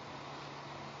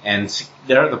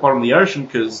they're at the bottom of the ocean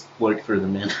because Luke threw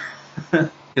them in.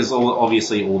 Because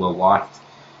obviously all the life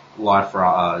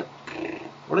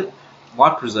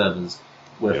preservers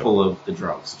were full of the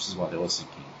drugs, which is why they were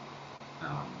sinking.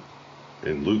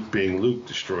 And Luke, being Luke,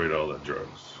 destroyed all the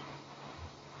drugs.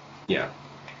 Yeah.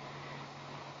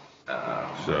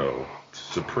 So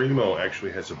Supremo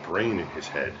actually has a brain in his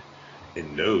head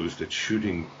and knows that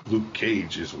shooting Luke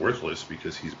Cage is worthless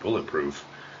because he's bulletproof.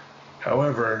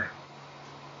 However,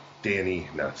 Danny,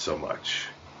 not so much.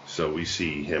 So we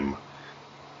see him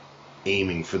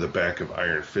aiming for the back of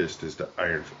Iron Fist as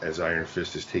Iron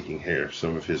Fist is taking care of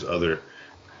some of his other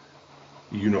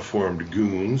uniformed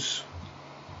goons.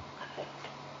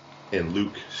 And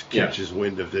Luke catches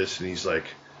wind of this and he's like,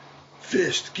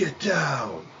 Fist, get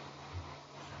down!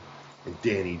 And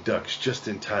Danny ducks just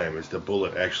in time as the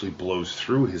bullet actually blows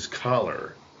through his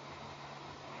collar.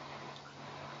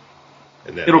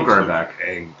 And that it'll grow back.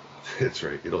 That's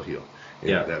right, it'll heal. And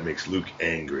that makes Luke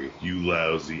angry. You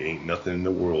lousy, ain't nothing in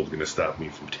the world gonna stop me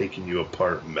from taking you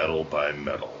apart metal by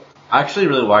metal. I actually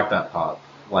really like that part.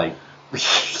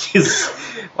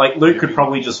 Luke could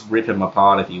probably just rip him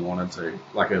apart if he wanted to.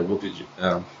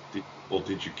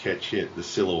 Did you catch the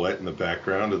silhouette in the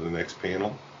background of the next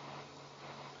panel?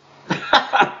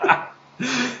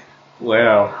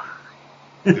 Wow.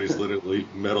 There's literally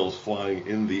metals flying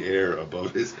in the air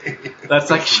above his head.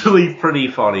 That's actually pretty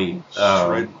funny.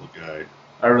 Shred the guy.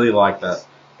 I really like that.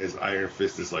 As Iron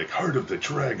Fist is like, Heart of the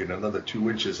Dragon, another 2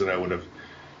 inches and I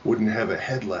wouldn't have a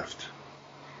head left.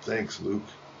 Thanks, Luke.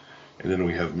 And then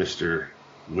we have Mr.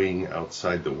 Wing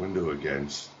outside the window again,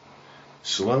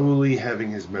 slowly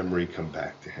having his memory come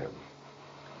back to him.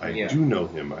 I do know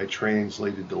him. I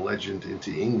translated the legend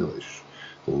into English.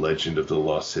 the legend of the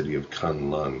lost city of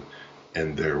Kunlun,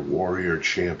 and their warrior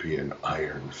champion,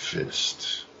 Iron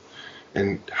Fist.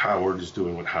 And Howard is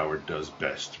doing what Howard does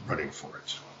best, running for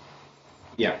it.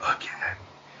 Yeah. Again.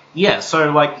 Yeah,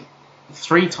 so, like,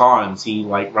 3 times he,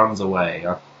 like, runs away.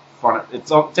 I find it's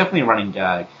definitely a running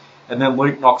gag. And then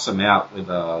Luke knocks him out with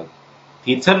a...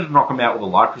 He intended to knock him out with a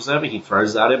life preserver. He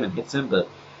throws it at him and hits him, but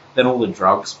then all the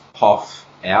drugs puff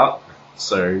out.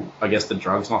 So I guess the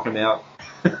drugs knock him out.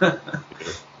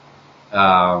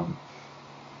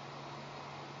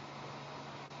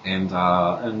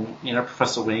 And you know,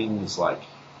 Professor Wing is like,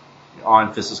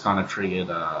 Iron Fist has kind of triggered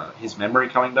his memory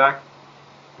coming back.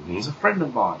 Mm-hmm. He's a friend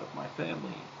of mine, of my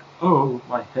family. Oh,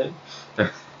 my head.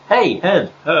 Hey,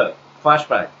 head, hurt,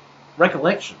 flashback,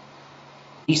 recollection.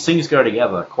 These things go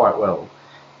together quite well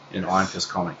in Iron Fist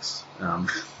comics. And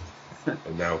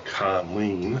now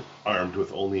Colleen, armed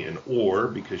with only an oar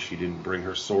because she didn't bring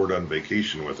her sword on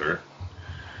vacation with her,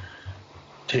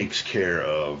 takes care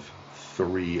of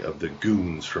 3 of the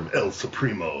goons from El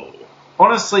Supremo.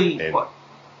 Honestly,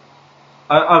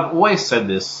 I've always said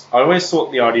this. I always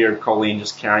thought the idea of Colleen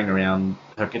just carrying around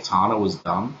her katana was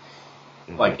dumb,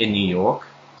 like in New York.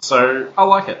 So I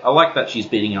like it. I like that she's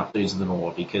beating up dudes with an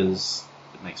oar because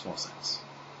it makes more sense.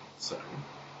 So,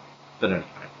 but anyway.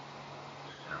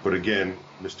 But again,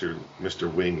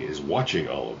 Mr. Wing is watching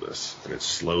all of this, and it's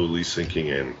slowly sinking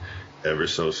in, ever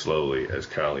so slowly, as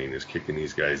Colleen is kicking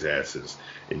these guys' asses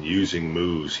and using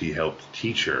moves he helped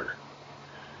teach her,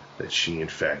 that she, in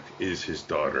fact, is his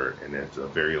daughter. And at the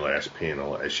very last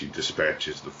panel, as she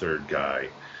dispatches the 3rd guy,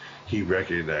 he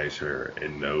recognizes her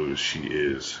and knows she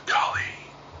is Colleen.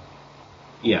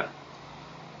 Yeah.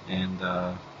 And,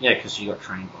 because she got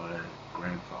trained by her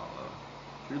grandfather,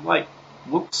 who, like,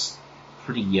 looks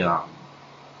pretty young.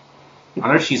 I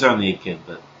know she's only a kid,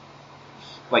 but,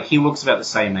 like, he looks about the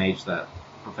same age that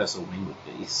Professor Wing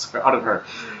would be, so I don't know.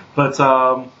 But,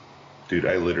 dude,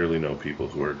 I literally know people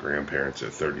who are grandparents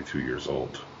at 32 years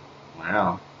old.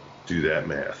 Wow. Do that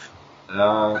math.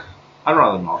 I'd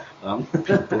rather not.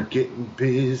 People getting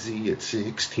busy at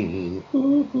 16.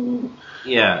 Woo-hoo.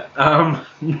 Yeah.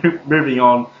 Moving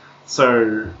on.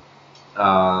 So,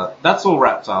 that's all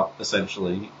wrapped up,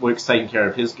 essentially. Luke's taking care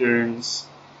of his goons.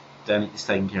 Danny's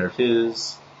taking care of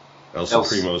his. El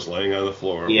Supremo's laying on the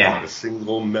floor without a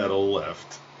single medal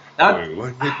left. Going,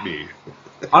 what hit me?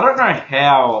 I don't know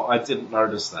how I didn't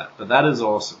notice that, but that is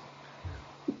awesome.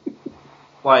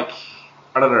 Like,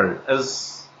 I don't know,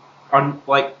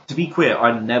 to be clear,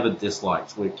 I never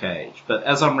disliked Luke Cage, but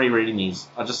as I'm rereading these,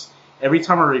 every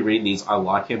time I reread these, I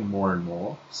like him more and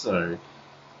more, so,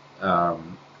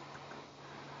 and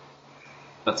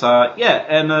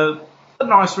a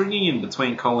nice reunion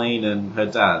between Colleen and her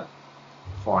dad,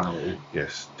 finally.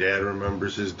 Yes, Dad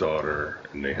remembers his daughter,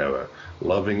 and they have a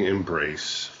loving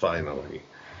embrace, finally.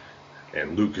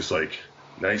 And Luke is like,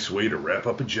 nice way to wrap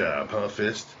up a job, huh,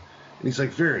 Fist? And he's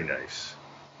like, very nice.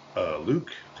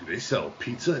 Luke, do they sell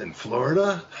pizza in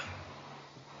Florida?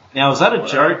 Now, is that a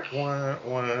joke?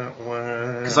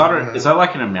 Because is that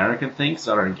like an American thing? Because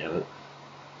I don't get it.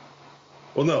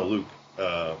 Well, no, Luke,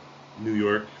 New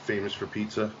York, famous for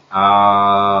pizza.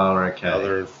 Oh, okay.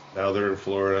 Now they're in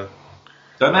Florida.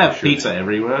 Don't they have pizza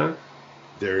everywhere?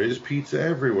 There is pizza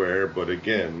everywhere, but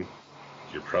again,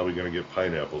 you're probably going to get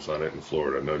pineapples on it in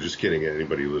Florida. No, just kidding.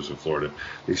 Anybody who lives in Florida.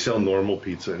 They sell normal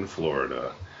pizza in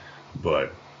Florida,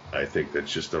 but I think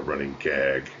that's just a running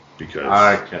gag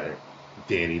because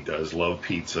Danny does love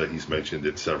pizza. He's mentioned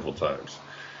it several times.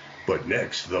 But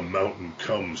next, the mountain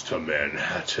comes to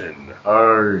Manhattan.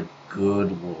 Oh,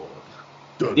 good lord.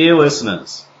 Dun, Dear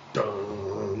listeners,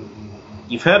 dun.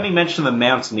 You've heard me mention the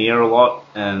Mountaineer a lot,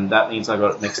 and that means I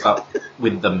got it mixed up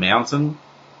with the Mountain.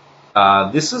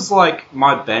 This is like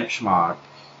my benchmark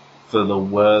for the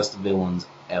worst villains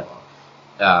ever.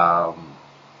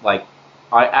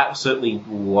 I absolutely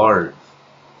loathe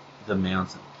the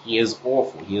Mountain. He is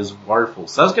awful. He is woeful.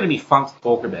 So that's going to be fun to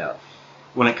talk about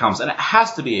when it comes. And it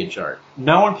has to be a joke.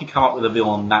 No one can come up with a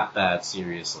villain that bad,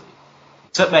 seriously.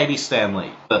 Except maybe Stan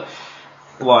Lee. But,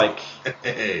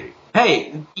 hey,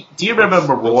 do you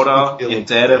remember Marauder in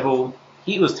Daredevil?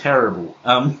 He was terrible.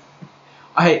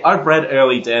 I've read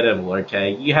early Daredevil,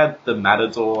 okay? You had the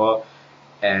Matador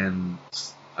and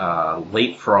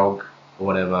Leapfrog or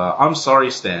whatever. I'm sorry,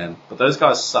 Stan, but those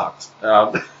guys sucked.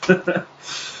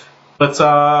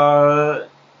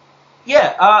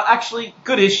 Actually,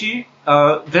 good issue.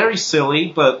 Very silly,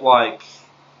 but it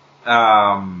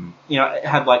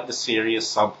had the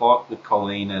serious subplot with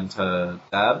Colleen and her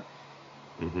dad.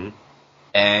 Mm-hmm.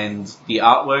 And the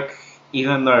artwork,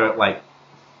 even though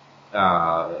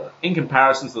in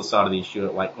comparison to the start of the issue,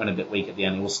 it like went a bit weak at the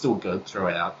end. It was still good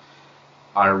throughout.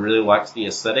 I really liked the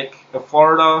aesthetic of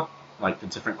Florida, like the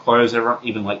different clothes,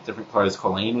 even like different clothes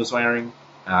Colleen was wearing,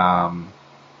 and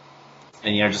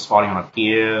just fighting on a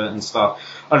pier and stuff.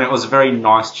 I don't know, it was a very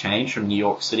nice change from New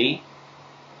York City.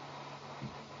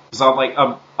 Because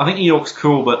I think New York's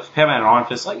cool, but Paramount and Iron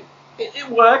Fist, like, it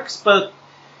works, but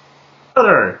I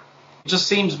don't know. It just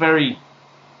seems very.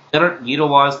 They don't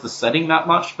utilize the setting that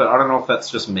much, but I don't know if that's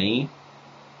just me.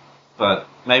 But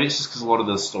maybe it's just because a lot of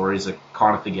the stories are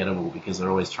kind of forgettable because they're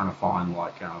always trying to find,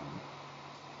 like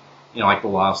the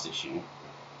last issue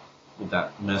with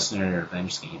that mercenary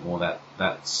revenge scheme, or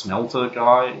that smelter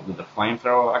guy with the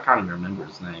flamethrower. I can't even remember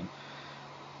his name.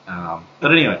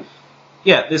 But anyway,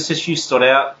 yeah, this issue stood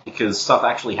out because stuff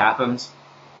actually happened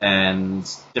and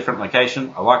different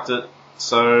location. I liked it.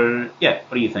 So, yeah,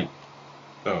 what do you think?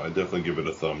 Oh, I definitely give it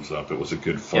a thumbs up. It was a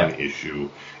good, fun issue.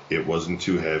 It wasn't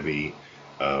too heavy.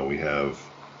 We have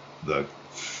the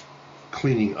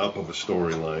cleaning up of a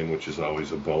storyline, which is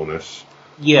always a bonus.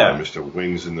 Yeah. Mr.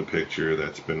 Wing's in the picture.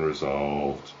 That's been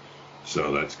resolved.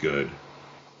 So that's good.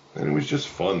 And it was just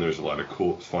fun. There's a lot of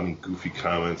cool, funny, goofy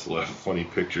comments, a lot of funny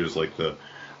pictures, like the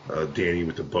Danny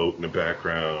with the boat in the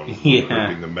background,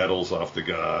 ripping the medals off the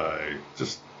guy.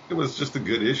 It was just a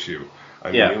good issue.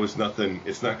 I mean, it was nothing.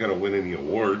 It's not going to win any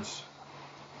awards,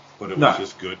 but it was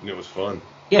just good and it was fun.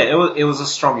 Yeah, it was a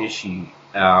strong issue,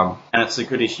 and it's a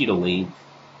good issue to leave.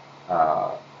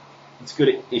 It's a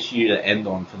good issue to end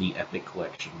on for the Epic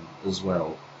Collection as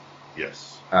well.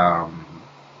 Yes.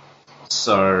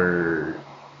 So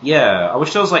yeah, I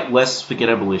wish there was like less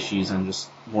forgettable issues and just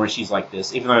more issues like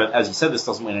this. Even though, as you said, this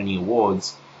doesn't win any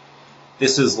awards.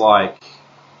 This is like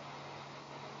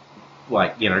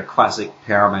classic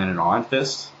Power Man and Iron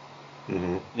Fist.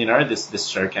 Mm-hmm. This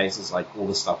showcases like all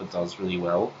the stuff it does really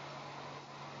well.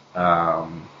 Not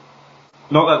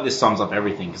that this sums up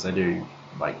everything, because they do,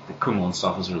 like, the Kunlun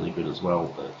stuff is really good as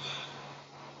well, but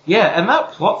yeah, and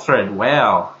that plot thread,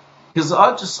 wow.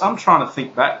 Because I'm trying to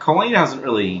think back. Colleen hasn't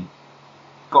really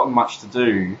gotten much to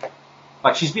do.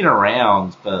 Like, she's been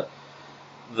around, but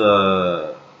she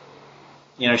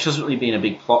hasn't really been a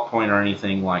big plot point or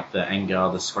anything like the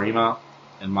Angar the Screamer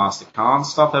and Master Khan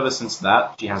stuff. Ever since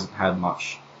that, she hasn't had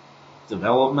much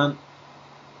development,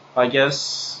 I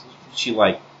guess. She,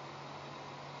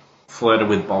 flirted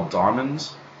with Bob Diamond,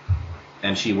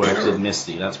 and she worked with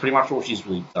Misty. That's pretty much all she's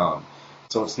really done.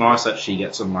 So it's nice that she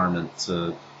gets a moment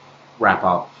to wrap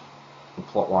up the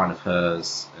plot line of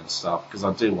hers and stuff, because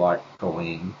I do like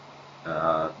Colleen.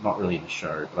 Not really in the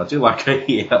show, but I do like her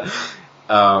here.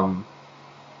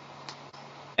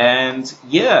 And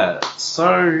yeah,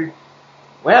 so,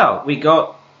 wow, we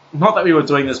got, not that we were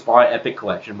doing this by Epic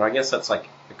Collection, but I guess that's like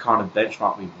the kind of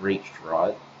benchmark we've reached,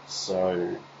 right?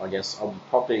 So I guess I'll be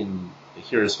popping the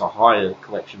Heroes for Hire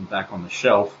collection back on the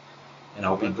shelf, and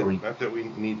I'll be doing... Not that we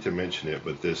need to mention it,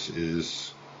 but this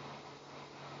is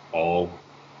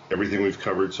everything we've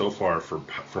covered so far from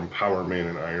Power Man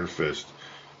and Iron Fist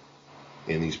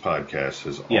in these podcasts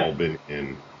has all been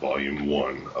in Volume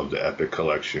 1 of the Epic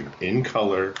Collection. In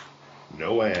color,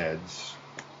 no ads,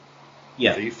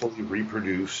 faithfully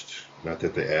reproduced. Not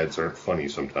that the ads aren't funny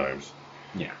sometimes.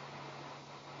 Yeah.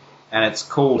 And it's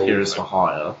called Heroes for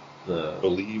Hire.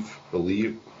 Believe.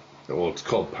 Well, it's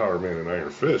called Power Man and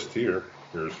Iron Fist here.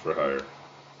 Heroes for Hire.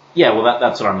 Yeah, well,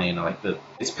 that's what I mean.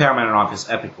 It's Power Man and Iron Fist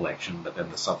Epic Collection, but then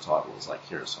the subtitle is like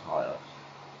Heroes for Hire.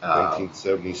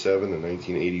 1977 to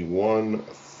 1981,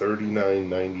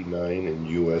 $39.99 in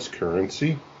U.S.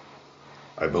 currency.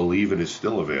 I believe it is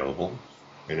still available.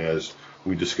 And as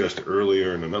we discussed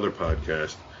earlier in another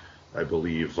podcast, I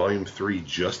believe Volume 3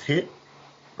 just hit.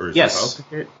 Or is it about to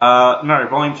hit? No,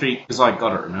 Volume 3, because I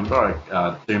got it, remember?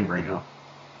 Doombringer.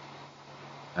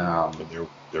 But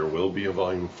there will be a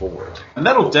Volume 4. And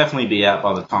that'll definitely be out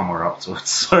by the time we're up to it.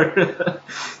 So,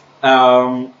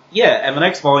 and the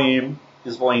next volume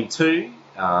is Volume 2.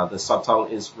 The subtitle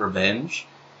is Revenge.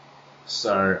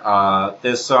 So,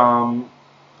 there's some,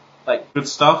 good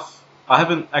stuff. I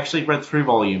haven't actually read through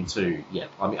Volume 2 yet.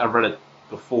 I mean, I've read it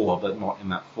before, but not in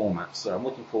that format. So I'm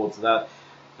looking forward to that.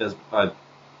 There's, I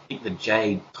think, the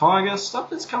Jade Tiger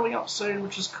stuff is coming up soon,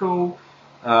 which is cool.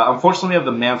 Unfortunately, we have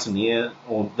the Mountaineer,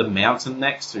 or the Mountain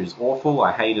next, who's awful.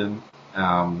 I hate him.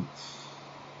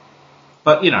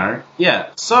 But,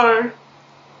 so...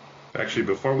 Actually,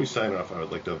 before we sign off, I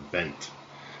would like to vent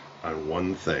on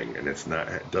one thing, and it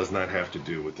does not have to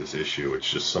do with this issue.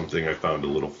 It's just something I found a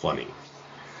little funny.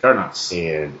 Very nice.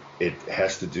 And it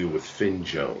has to do with Finn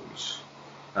Jones.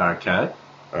 Okay.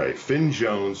 All right, Finn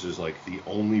Jones is like the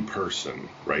only person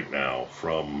right now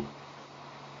from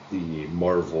the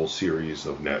Marvel series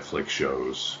of Netflix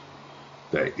shows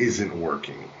that isn't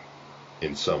working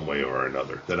in some way or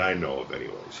another, that I know of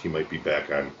anyways. He might be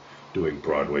back on doing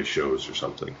Broadway shows or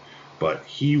something. But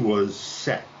he was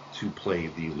set to play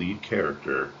the lead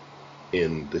character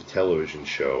in the television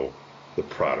show The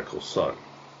Prodigal Son.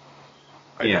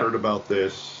 I heard about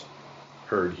this,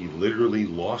 heard he literally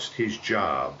lost his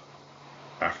job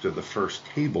after the first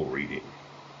table reading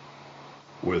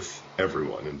with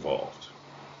everyone involved.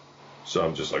 So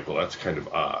I'm just like, well, that's kind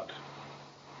of odd.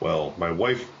 Well, my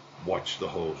wife watched the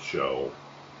whole show,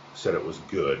 said it was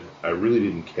good. I really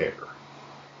didn't care.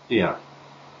 Yeah.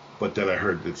 But then I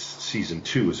heard that season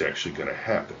 2 is actually going to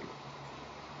happen.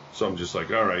 So I'm just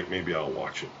like, all right, maybe I'll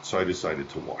watch it. So I decided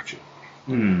to watch it.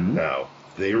 Mm. Now,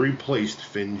 they replaced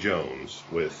Finn Jones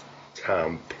with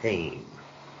Tom Paine,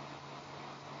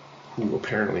 who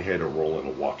apparently had a role in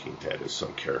The Walking Dead as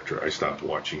some character. I stopped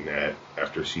watching that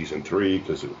after season 3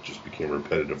 because it just became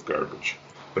repetitive garbage.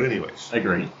 But anyways.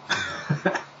 Agree.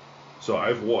 So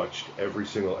I've watched every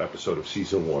single episode of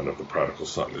season 1 of The Prodigal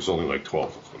Son. There's only like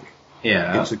 12 of them.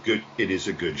 Yeah. It is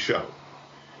a good show.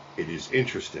 It is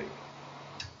interesting.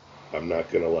 I'm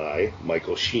not going to lie.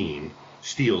 Michael Sheen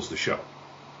steals the show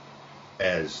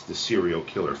as the serial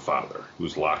killer father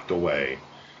who's locked away,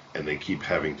 and they keep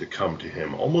having to come to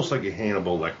him, almost like a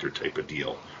Hannibal Lecter type of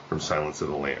deal from Silence of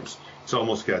the Lambs. It's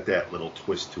almost got that little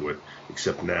twist to it,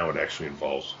 except now it actually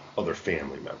involves other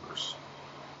family members.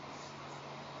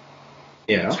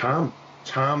 Yeah.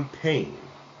 Tom Paine,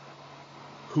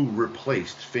 who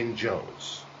replaced Finn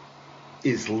Jones,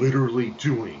 is literally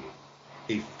doing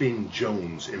a Finn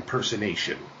Jones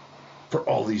impersonation for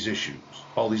all these issues,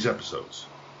 all these episodes.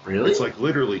 Really? It's like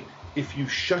literally, if you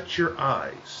shut your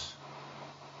eyes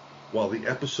while the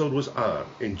episode was on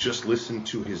and just listened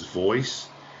to his voice,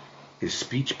 his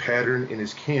speech pattern, and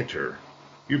his canter,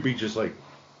 you'd be just like,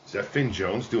 is that Finn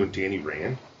Jones doing Danny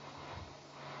Rand?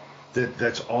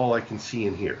 That's all I can see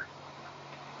and hear.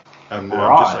 I'm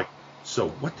just like, so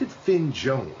what did Finn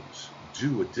Jones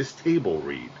do at this table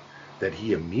read that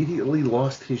he immediately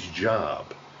lost his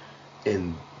job,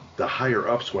 and the higher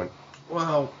ups went,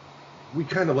 well, we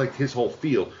kind of liked his whole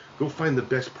feel. Go find the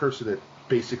best person that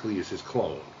basically is his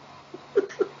clone.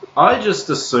 I just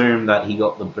assumed that he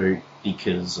got the boot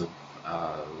because of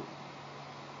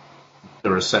the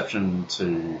reception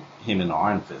to him in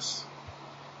Iron Fist.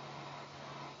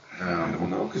 I don't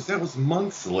know, because that was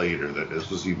months later that this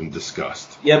was even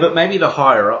discussed. Yeah, but maybe the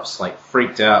higher ups like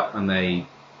freaked out when they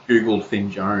Googled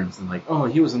Finn Jones and like, oh,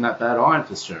 he was in that bad Iron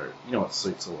Fist show. You know what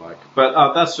suits are like.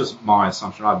 But that's just my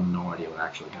assumption. I have no idea what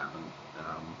actually happened.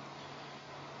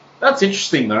 That's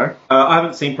interesting, though. I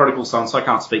haven't seen Prodigal Son, so I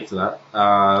can't speak to that.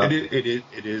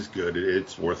 It is good.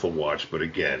 It's worth a watch. But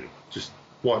again, just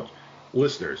watch.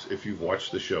 Listeners, if you've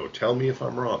watched the show, tell me if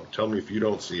I'm wrong. Tell me if you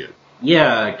don't see it.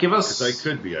 Yeah, give us... Because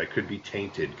I could be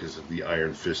tainted because of the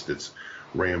Iron Fist that's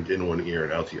rammed in one ear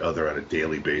and out the other on a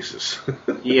daily basis.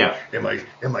 Yeah. Am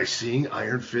I seeing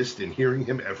Iron Fist and hearing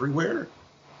him everywhere?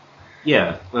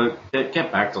 Yeah,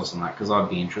 get back to us on that, because I'd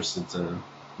be interested to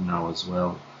know as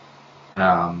well.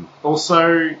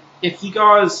 Also, if you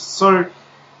guys... So,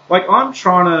 like, I'm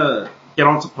trying to get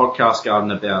onto Podcast Garden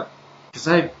about... Because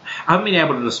I haven't been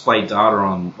able to display data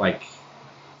on, like,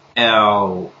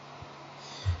 our...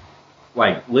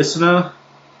 like, listener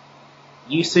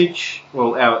usage,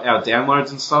 well, our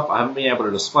downloads and stuff. I haven't been able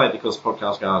to display it because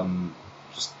Podcast Garden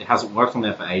it hasn't worked on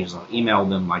there for ages. I've emailed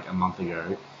them like a month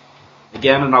ago.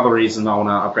 Again, another reason I want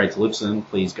to upgrade to Libsyn.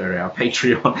 Please go to our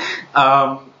Patreon.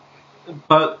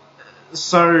 But,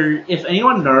 so, if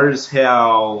anyone knows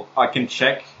how I can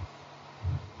check,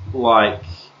 like,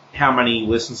 how many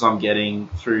listens I'm getting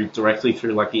directly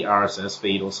through, like, the RSS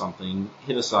feed or something,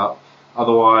 hit us up.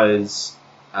 Otherwise...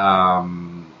 my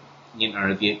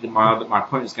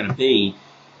point is going to be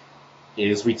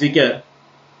is we did get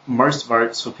most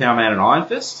votes for Power Man and Iron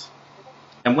Fist,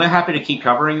 and we're happy to keep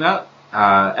covering that.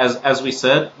 As we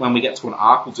said, when we get to an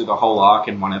arc, we'll do the whole arc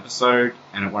in one episode,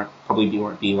 and it won't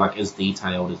be like as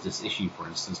detailed as this issue, for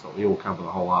instance, but we will cover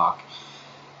the whole arc.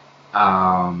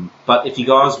 But if you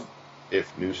guys...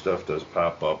 If new stuff does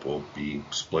pop up, we'll be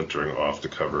splintering off to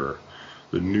cover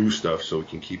the new stuff so we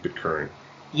can keep it current.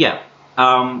 Yeah.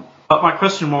 But my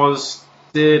question was,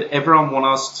 did everyone want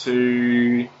us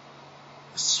to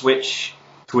switch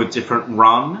to a different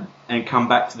run and come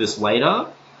back to this later?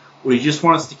 Or do you just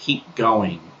want us to keep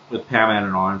going with Power Man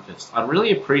and Iron Fist? I'd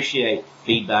really appreciate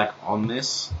feedback on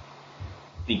this,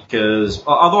 because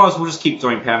otherwise we'll just keep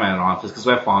doing Power Man and Iron Fist because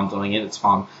we're fine doing it, it's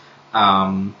fun.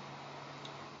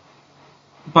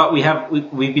 But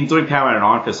we've been doing Power Man and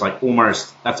Iron Fist like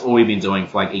almost, that's all we've been doing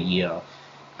for like a year.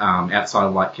 outside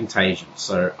of like Contagion.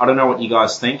 So I don't know what you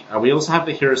guys think. We also have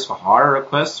the Heroes for Hire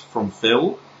request from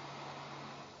Phil.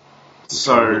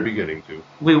 So we'll be getting to.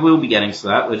 We will be getting to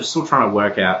that. We're just still trying to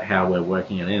work out how we're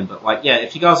working it in. But like, yeah,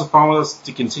 if you guys are fine with us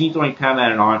to continue doing Power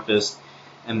Man and Iron Fist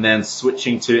and then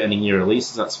switching to ending year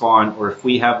releases, that's fine. Or if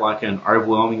we have like an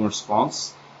overwhelming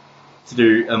response to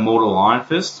do Immortal Iron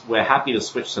Fist, we're happy to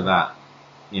switch to that.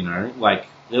 You know, like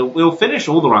we'll finish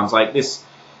all the runs like this.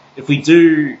 If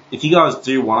you guys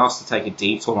do want us to take a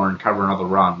detour and cover another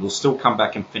run, we'll still come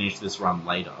back and finish this run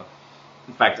later.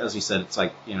 In fact, as we said, it's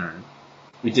like, you know,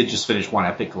 we did just finish one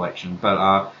Epic Collection, but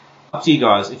up to you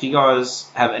guys. If you guys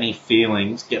have any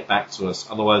feelings, get back to us.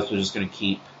 Otherwise, we're just going to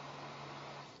keep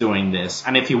doing this.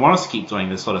 And if you want us to keep doing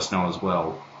this, let us know as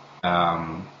well.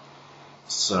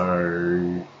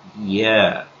 So,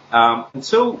 yeah.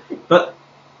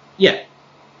 Yeah.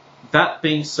 That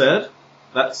being said,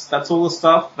 that's all the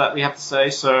stuff that we have to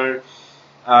say. So,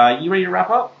 you ready to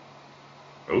wrap up?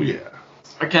 Oh, yeah.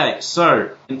 Okay, so,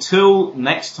 until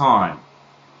next time,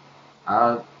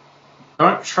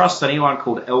 don't trust anyone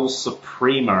called El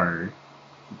Supremo.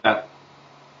 That,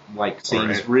 like,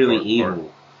 seems really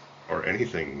evil. Or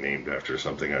anything named after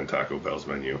something on Taco Bell's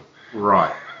menu.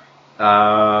 Right.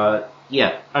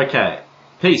 Yeah, okay.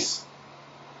 Peace.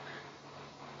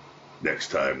 Next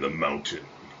time, the mountain.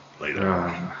 Later.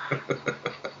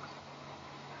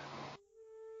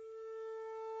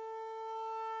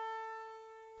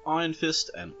 Iron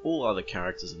Fist and all other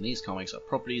characters in these comics are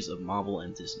properties of Marvel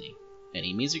and Disney.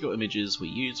 Any music or images we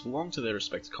use belong to their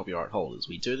respective copyright holders.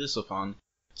 We do this for fun,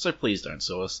 so please don't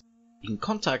sue us. You can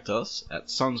contact us at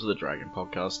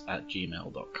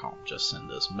sonsofthedragonpodcast@gmail.com. Just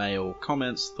send us mail,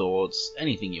 comments, thoughts,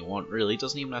 anything you want really.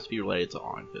 Doesn't even have to be related to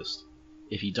Iron Fist.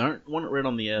 If you don't want it read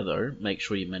on the air though, make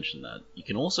sure you mention that. You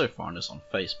can also find us on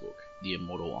Facebook, the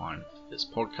Immortal Iron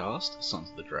Fist Podcast,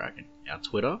 Sons of the Dragon. Our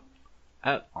Twitter,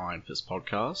 at Iron Fist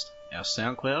Podcast. Our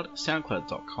SoundCloud,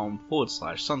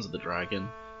 soundcloud.com/Sons of the Dragon.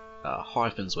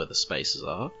 Hyphens where the spaces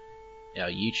are. Our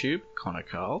YouTube, Connor and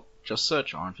Karl. Just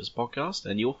search Iron Fist Podcast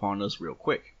and you'll find us real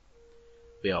quick.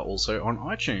 We are also on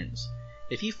iTunes.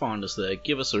 If you find us there,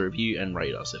 give us a review and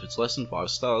rate us. If it's less than 5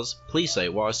 stars, please say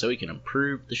why so we can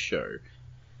improve the show.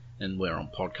 And we're on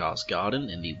Podcast Garden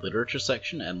in the literature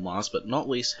section. And last but not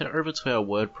least, head over to our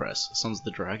WordPress, Sons of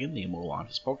the Dragon, the Immortal Iron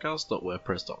Fist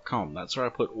Podcast.wordpress.com. That's where I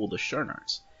put all the show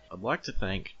notes. I'd like to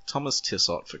thank Thomas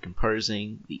Tissot for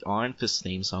composing the Iron Fist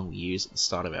theme song we use at the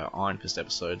start of our Iron Fist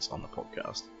episodes on the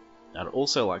podcast. I'd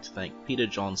also like to thank Peter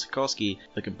John Sikosky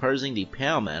for composing the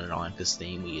Power Man and Iron Fist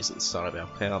theme we use at the start of our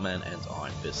Power Man and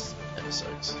Iron Fist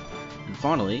episodes. And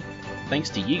finally, thanks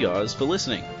to you guys for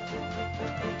listening.